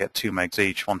users will all get 2 megs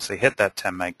each. Once they hit that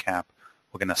 10 meg cap,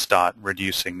 we're going to start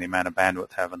reducing the amount of bandwidth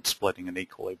they have and splitting it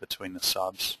equally between the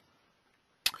subs.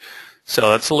 So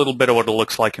that's a little bit of what it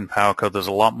looks like in Powercode. There's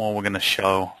a lot more we're going to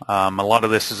show. A lot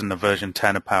of this is in the version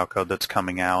 10 of Powercode that's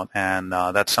coming out, and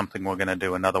that's something we're going to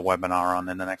do another webinar on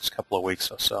in the next couple of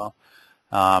weeks or so.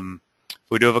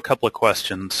 We do have a couple of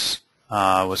questions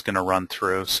I was going to run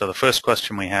through. So the first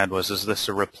question we had was, is this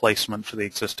a replacement for the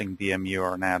existing BMU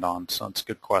or an add-on? So it's a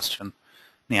good question.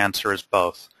 The answer is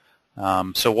both.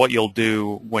 So what you'll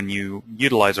do when you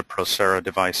utilize a Procera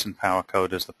device in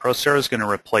Powercode is the Procera is going to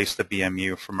replace the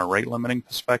BMU from a rate limiting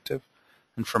perspective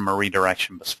and from a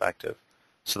redirection perspective.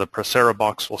 So the Procera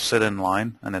box will sit in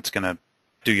line, and it's going to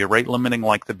do your rate limiting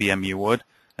like the BMU would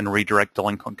and redirect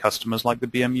delinquent customers like the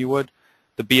BMU would.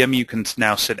 The BMU can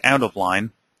now sit out of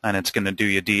line, and it's going to do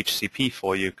your DHCP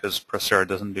for you because Procera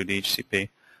doesn't do DHCP,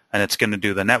 and it's going to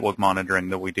do the network monitoring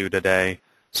that we do today,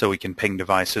 so we can ping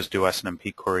devices, do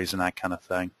SNMP queries, and that kind of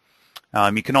thing.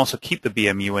 You can also keep the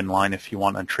BMU in line if you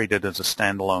want and treat it as a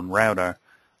standalone router.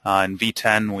 In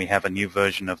V10, we have a new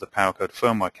version of the Powercode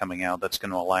firmware coming out that's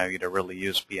going to allow you to really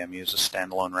use BMUs as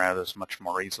standalone routers much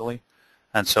more easily.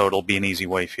 And so it'll be an easy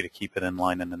way for you to keep it in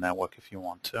line in the network if you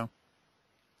want to.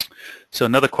 So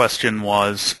another question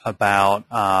was about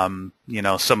some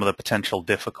of the potential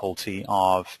difficulty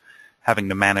of having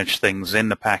to manage things in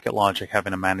the packet logic,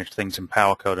 having to manage things in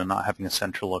Powercode, and not having a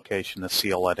central location to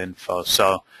see all that info.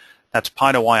 So that's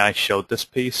part of why I showed this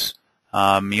piece.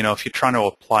 If you're trying to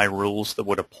apply rules that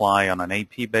would apply on an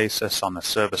AP basis, on a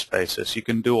service basis, you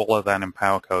can do all of that in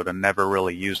Powercode and never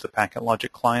really use the packet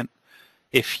logic client.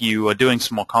 If you are doing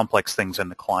some more complex things in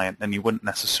the client, then you wouldn't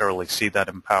necessarily see that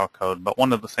in Powercode. But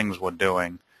one of the things we're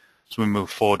doing as we move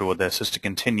forward with this is to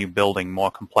continue building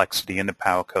more complexity into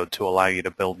Powercode to allow you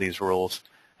to build these rules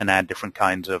and add different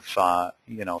kinds of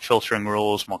filtering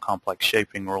rules, more complex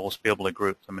shaping rules, be able to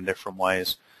group them in different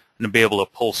ways, and to be able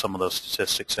to pull some of those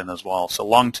statistics in as well. So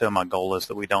long term, our goal is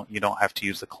that you don't have to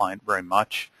use the client very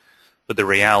much, but the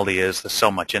reality is there's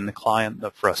so much in the client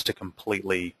that for us to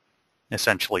completely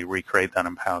essentially recreate that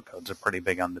in Powercode is a pretty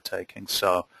big undertaking.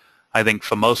 So I think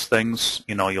for most things,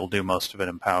 you'll do most of it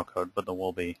in Powercode, but there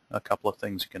will be a couple of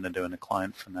things you're going to do in the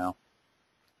client for now.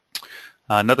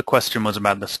 Another question was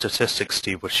about the statistics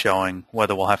Steve was showing,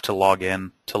 whether we'll have to log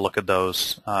in to look at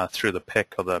those through the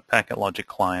PIC or the packet logic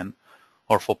client,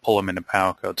 or if we'll pull them into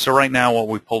Powercode. So right now what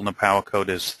we pull into Powercode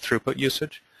is throughput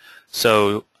usage.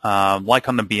 So like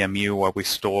on the BMU where we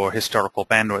store historical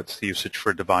bandwidth usage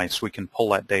for a device, we can pull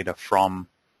that data from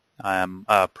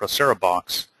a Procera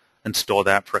box and store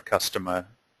that for a customer.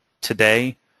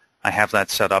 Today, I have that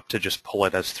set up to just pull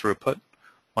it as throughput.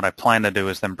 What I plan to do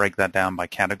is then break that down by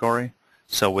category.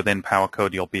 So within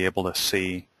Powercode, you'll be able to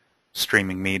see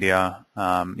streaming media.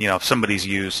 If somebody's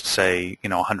used, say,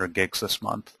 100 gigs this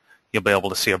month, you'll be able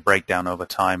to see a breakdown over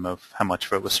time of how much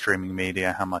of it was streaming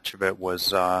media, how much of it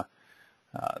was,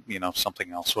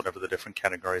 something else, whatever the different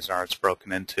categories are it's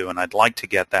broken into. And I'd like to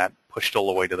get that pushed all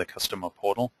the way to the customer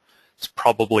portal. It's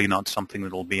probably not something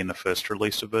that will be in the first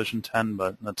release of version 10,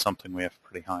 but that's something we have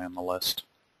pretty high on the list.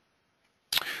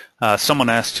 Someone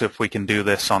asked if we can do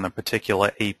this on a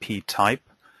particular AP type.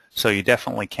 So you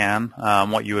definitely can.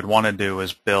 What you would want to do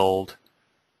is build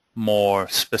more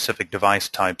specific device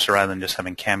types rather than just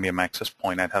having Cambium access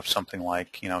point. I'd have something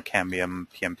like, Cambium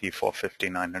PMP 450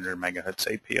 900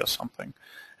 megahertz AP or something.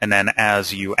 And then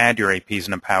as you add your APs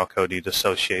in a Powercode, you'd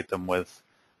associate them with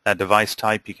that device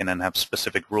type. You can then have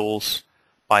specific rules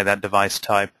by that device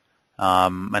type,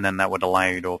 and then that would allow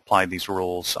you to apply these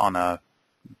rules on a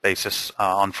basis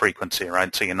on frequency,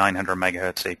 right? So your 900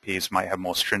 megahertz APs might have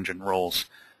more stringent rules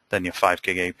than your 5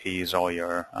 gig APs or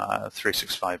your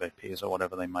 365 APs or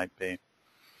whatever they might be.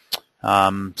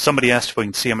 Somebody asked if we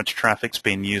can see how much traffic's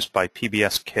being used by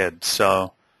PBS kids.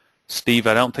 So, Steve,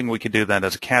 I don't think we could do that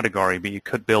as a category, but you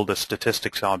could build a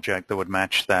statistics object that would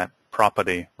match that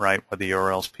property, right, with the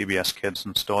URLs PBS kids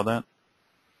and store that.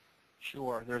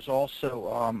 Sure. There's also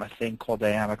a thing called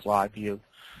Dynamic Live View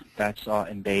that's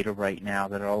in beta right now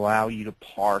that will allow you to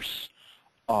parse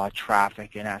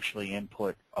traffic and actually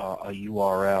input a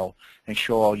URL and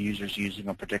show all users using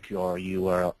a particular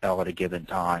URL at a given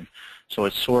time. So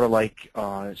it's sort of like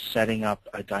setting up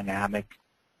a dynamic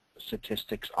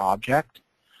statistics object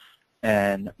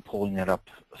and pulling it up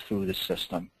through the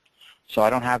system. So I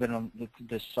don't have it on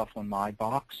this stuff on my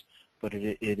box, but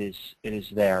it is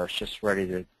there. It's just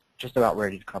about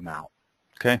ready to come out.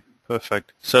 Okay,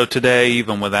 perfect. So today,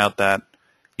 even without that,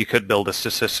 you could build a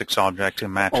statistics object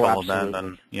and match all of that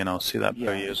and see that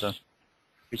per user.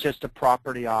 It's just a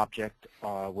property object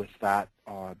with that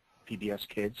PBS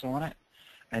Kids on it,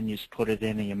 and you just put it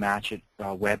in and you match it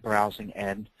web browsing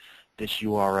and this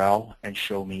URL and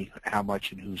show me how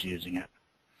much and who's using it.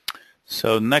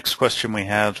 So next question we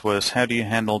had was, how do you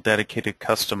handle dedicated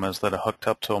customers that are hooked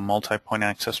up to a multi-point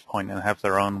access point and have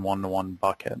their own one-to-one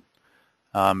bucket?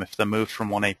 If they're moved from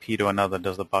one AP to another,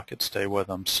 does the bucket stay with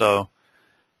them? So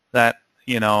that,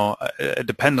 it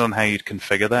depends on how you'd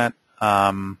configure that.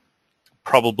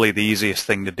 Probably the easiest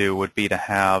thing to do would be to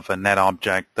have a net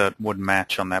object that would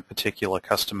match on that particular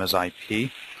customer's IP.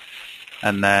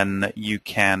 And then you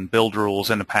can build rules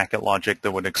in a packet logic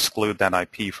that would exclude that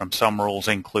IP from some rules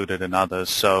included in others.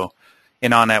 So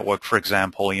in our network, for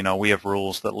example, we have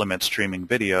rules that limit streaming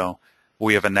video.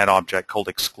 We have a net object called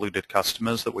excluded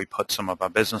customers that we put some of our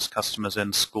business customers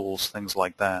in, schools, things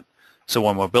like that. So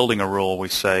when we're building a rule, we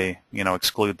say,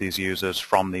 exclude these users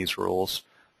from these rules,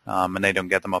 and they don't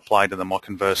get them applied to them. Or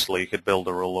conversely, you could build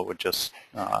a rule that would just,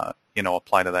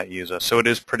 apply to that user. So it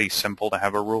is pretty simple to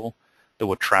have a rule that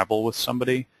would travel with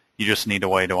somebody. You just need a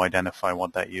way to identify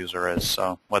what that user is.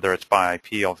 So whether it's by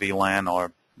IP or VLAN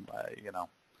or,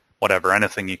 whatever,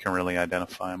 anything you can really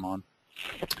identify them on.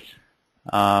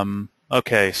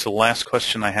 Okay, so last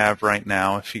question I have right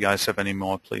now, if you guys have any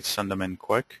more, please send them in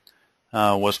quick,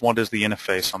 was what is the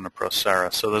interface on the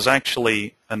Procera? So there's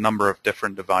actually a number of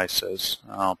different devices.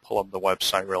 I'll pull up the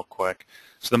website real quick.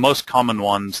 So the most common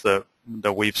ones that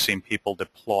we've seen people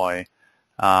deploy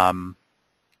are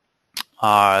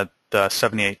the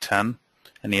 7810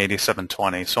 and the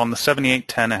 8720. So on the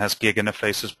 7810, it has gig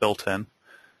interfaces built in.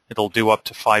 It'll do up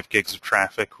to 5 gigs of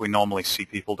traffic. We normally see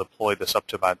people deploy this up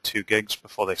to about 2 gigs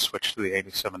before they switch to the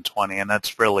 8720, and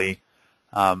that's really,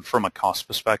 from a cost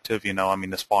perspective,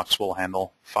 this box will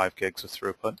handle 5 gigs of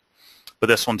throughput. But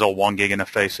this one's all 1 gig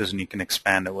interfaces, and you can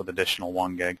expand it with additional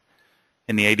 1 gig.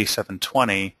 In the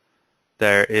 8720,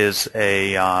 there is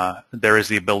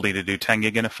the ability to do 10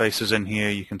 gig interfaces in here.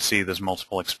 You can see there's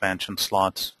multiple expansion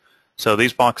slots. So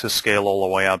these boxes scale all the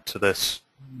way up to this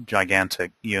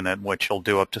gigantic unit, which will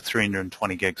do up to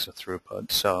 320 gigs of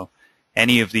throughput. So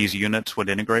any of these units would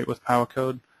integrate with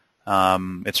Powercode.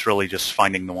 It's really just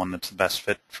finding the one that's the best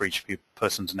fit for each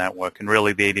person's network. And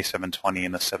really the 8720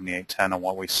 and the 7810 are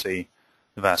what we see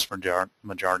the vast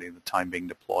majority of the time being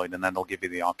deployed, and then they'll give you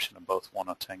the option of both 1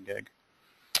 or 10 gig.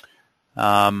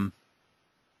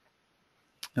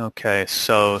 Okay,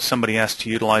 so somebody asked to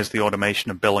utilize the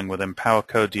automation of billing within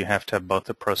Powercode. Do you have to have both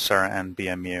the Procera and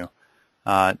BMU?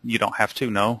 You don't have to,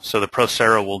 no. So the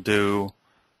Procera will do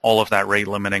all of that rate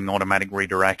limiting automatic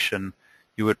redirection.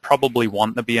 You would probably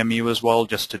want the BMU as well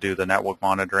just to do the network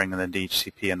monitoring and the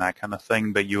DHCP and that kind of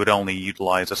thing, but you would only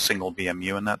utilize a single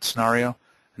BMU in that scenario,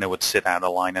 and it would sit out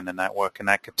of line in the network, and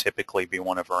that could typically be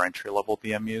one of our entry-level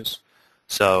BMUs.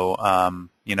 So,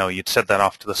 you'd set that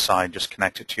off to the side, just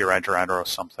connect it to your edge router or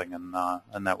something, and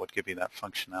that would give you that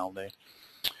functionality.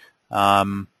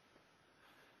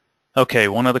 Okay,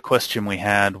 one other question we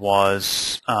had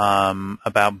was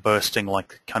about bursting,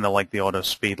 kind of like the auto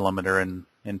speed limiter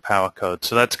in Powercode.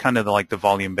 So that's kind of like the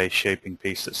volume-based shaping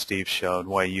piece that Steve showed,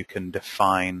 where you can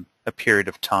define a period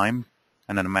of time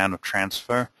and an amount of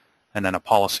transfer, and then a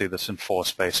policy that's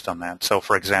enforced based on that. So,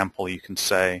 for example, you can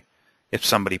say, if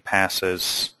somebody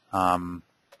passes, 100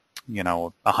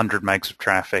 megs of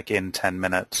traffic in 10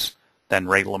 minutes, then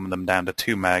rate limit them down to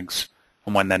 2 megs,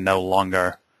 and when they're no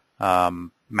longer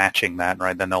matching that,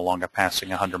 right, they're no longer passing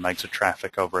 100 megs of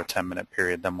traffic over a 10-minute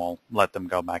period, then we'll let them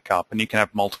go back up. And you can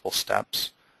have multiple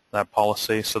steps, that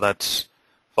policy. So that's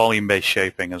volume-based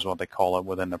shaping is what they call it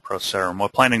within the Procera. And we're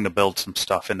planning to build some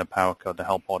stuff into Powercode to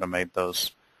help automate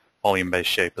those volume-based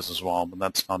shapers as well, but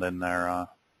that's not in there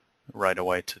right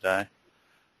away today.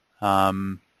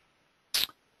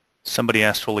 Somebody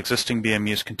asked, will existing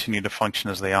BMUs continue to function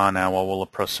as they are now, or will a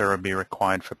Procera be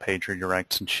required for page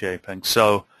redirects and shaping?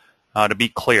 So to be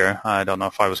clear, I don't know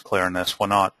if I was clear on this, we're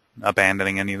not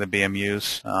abandoning any of the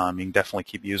BMUs. You can definitely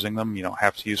keep using them. You don't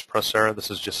have to use Procera. This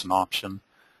is just an option.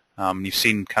 You've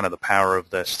seen kind of the power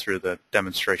of this through the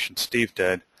demonstration Steve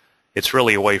did. It's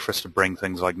really a way for us to bring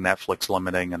things like Netflix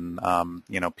limiting and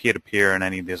peer-to-peer and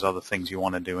any of these other things you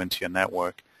want to do into your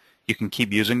network. You can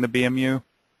keep using the BMU.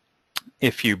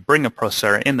 If you bring a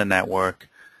Procera in the network,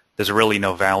 there's really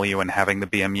no value in having the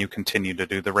BMU continue to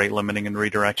do the rate limiting and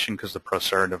redirection because the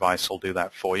Procera device will do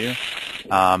that for you.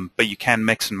 But you can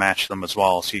mix and match them as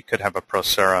well. So you could have a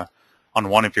Procera on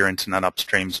one of your internet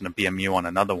upstreams and a BMU on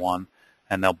another one,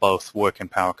 and they'll both work in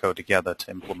Powercode together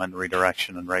to implement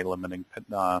redirection and rate limiting,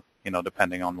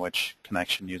 depending on which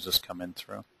connection users come in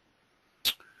through.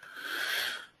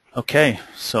 Okay,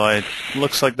 so it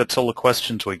looks like that's all the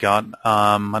questions we got.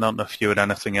 I don't know if you had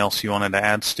anything else you wanted to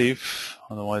add, Steve.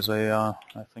 Otherwise, I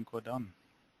think we're done.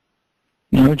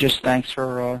 No, just thanks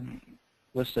for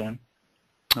listening.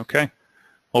 Okay.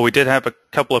 Well, we did have a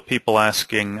couple of people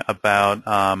asking about,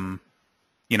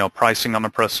 pricing on the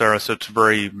Procera, so it's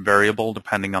very variable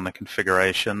depending on the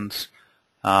configurations.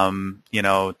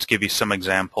 To give you some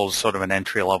examples, sort of an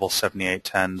entry-level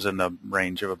 7810's in the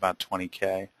range of about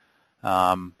 $20K.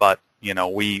 But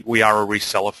we are a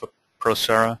reseller for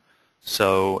Procera,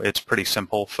 so it's pretty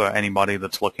simple for anybody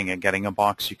that's looking at getting a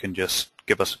box. You can just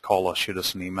give us a call or shoot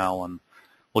us an email, and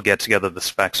we'll get together the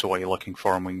specs of what you're looking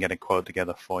for, and we can get a quote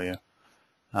together for you.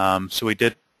 So we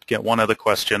did get one other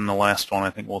question. The last one I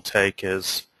think we'll take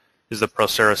is the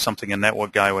Procera something a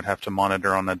network guy would have to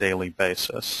monitor on a daily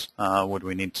basis? Would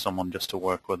we need someone just to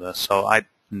work with us? So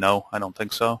no, I don't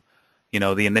think so.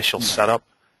 The initial setup,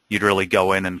 you'd really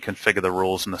go in and configure the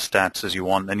rules and the stats as you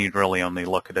want, and you'd really only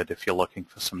look at it if you're looking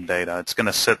for some data. It's going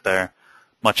to sit there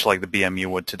much like the BMU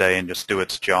would today and just do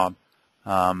its job.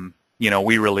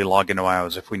 We really log into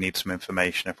ours if we need some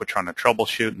information, if we're trying to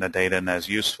troubleshoot and the data isn't as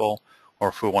useful, or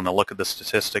if we want to look at the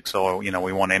statistics, or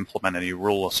we want to implement a new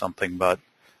rule or something. But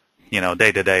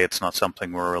day to day, it's not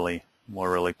something we're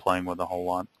really playing with a whole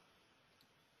lot.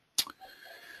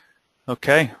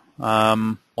 Okay.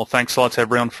 Well, thanks a lot to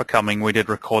everyone for coming. We did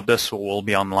record this, so we'll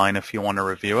be online if you want to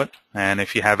review it. And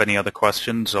if you have any other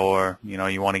questions, or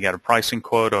you want to get a pricing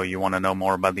quote, or you want to know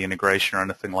more about the integration or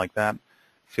anything like that,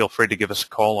 feel free to give us a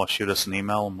call or shoot us an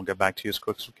email, and we'll get back to you as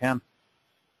quick as we can.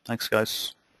 Thanks,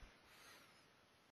 guys.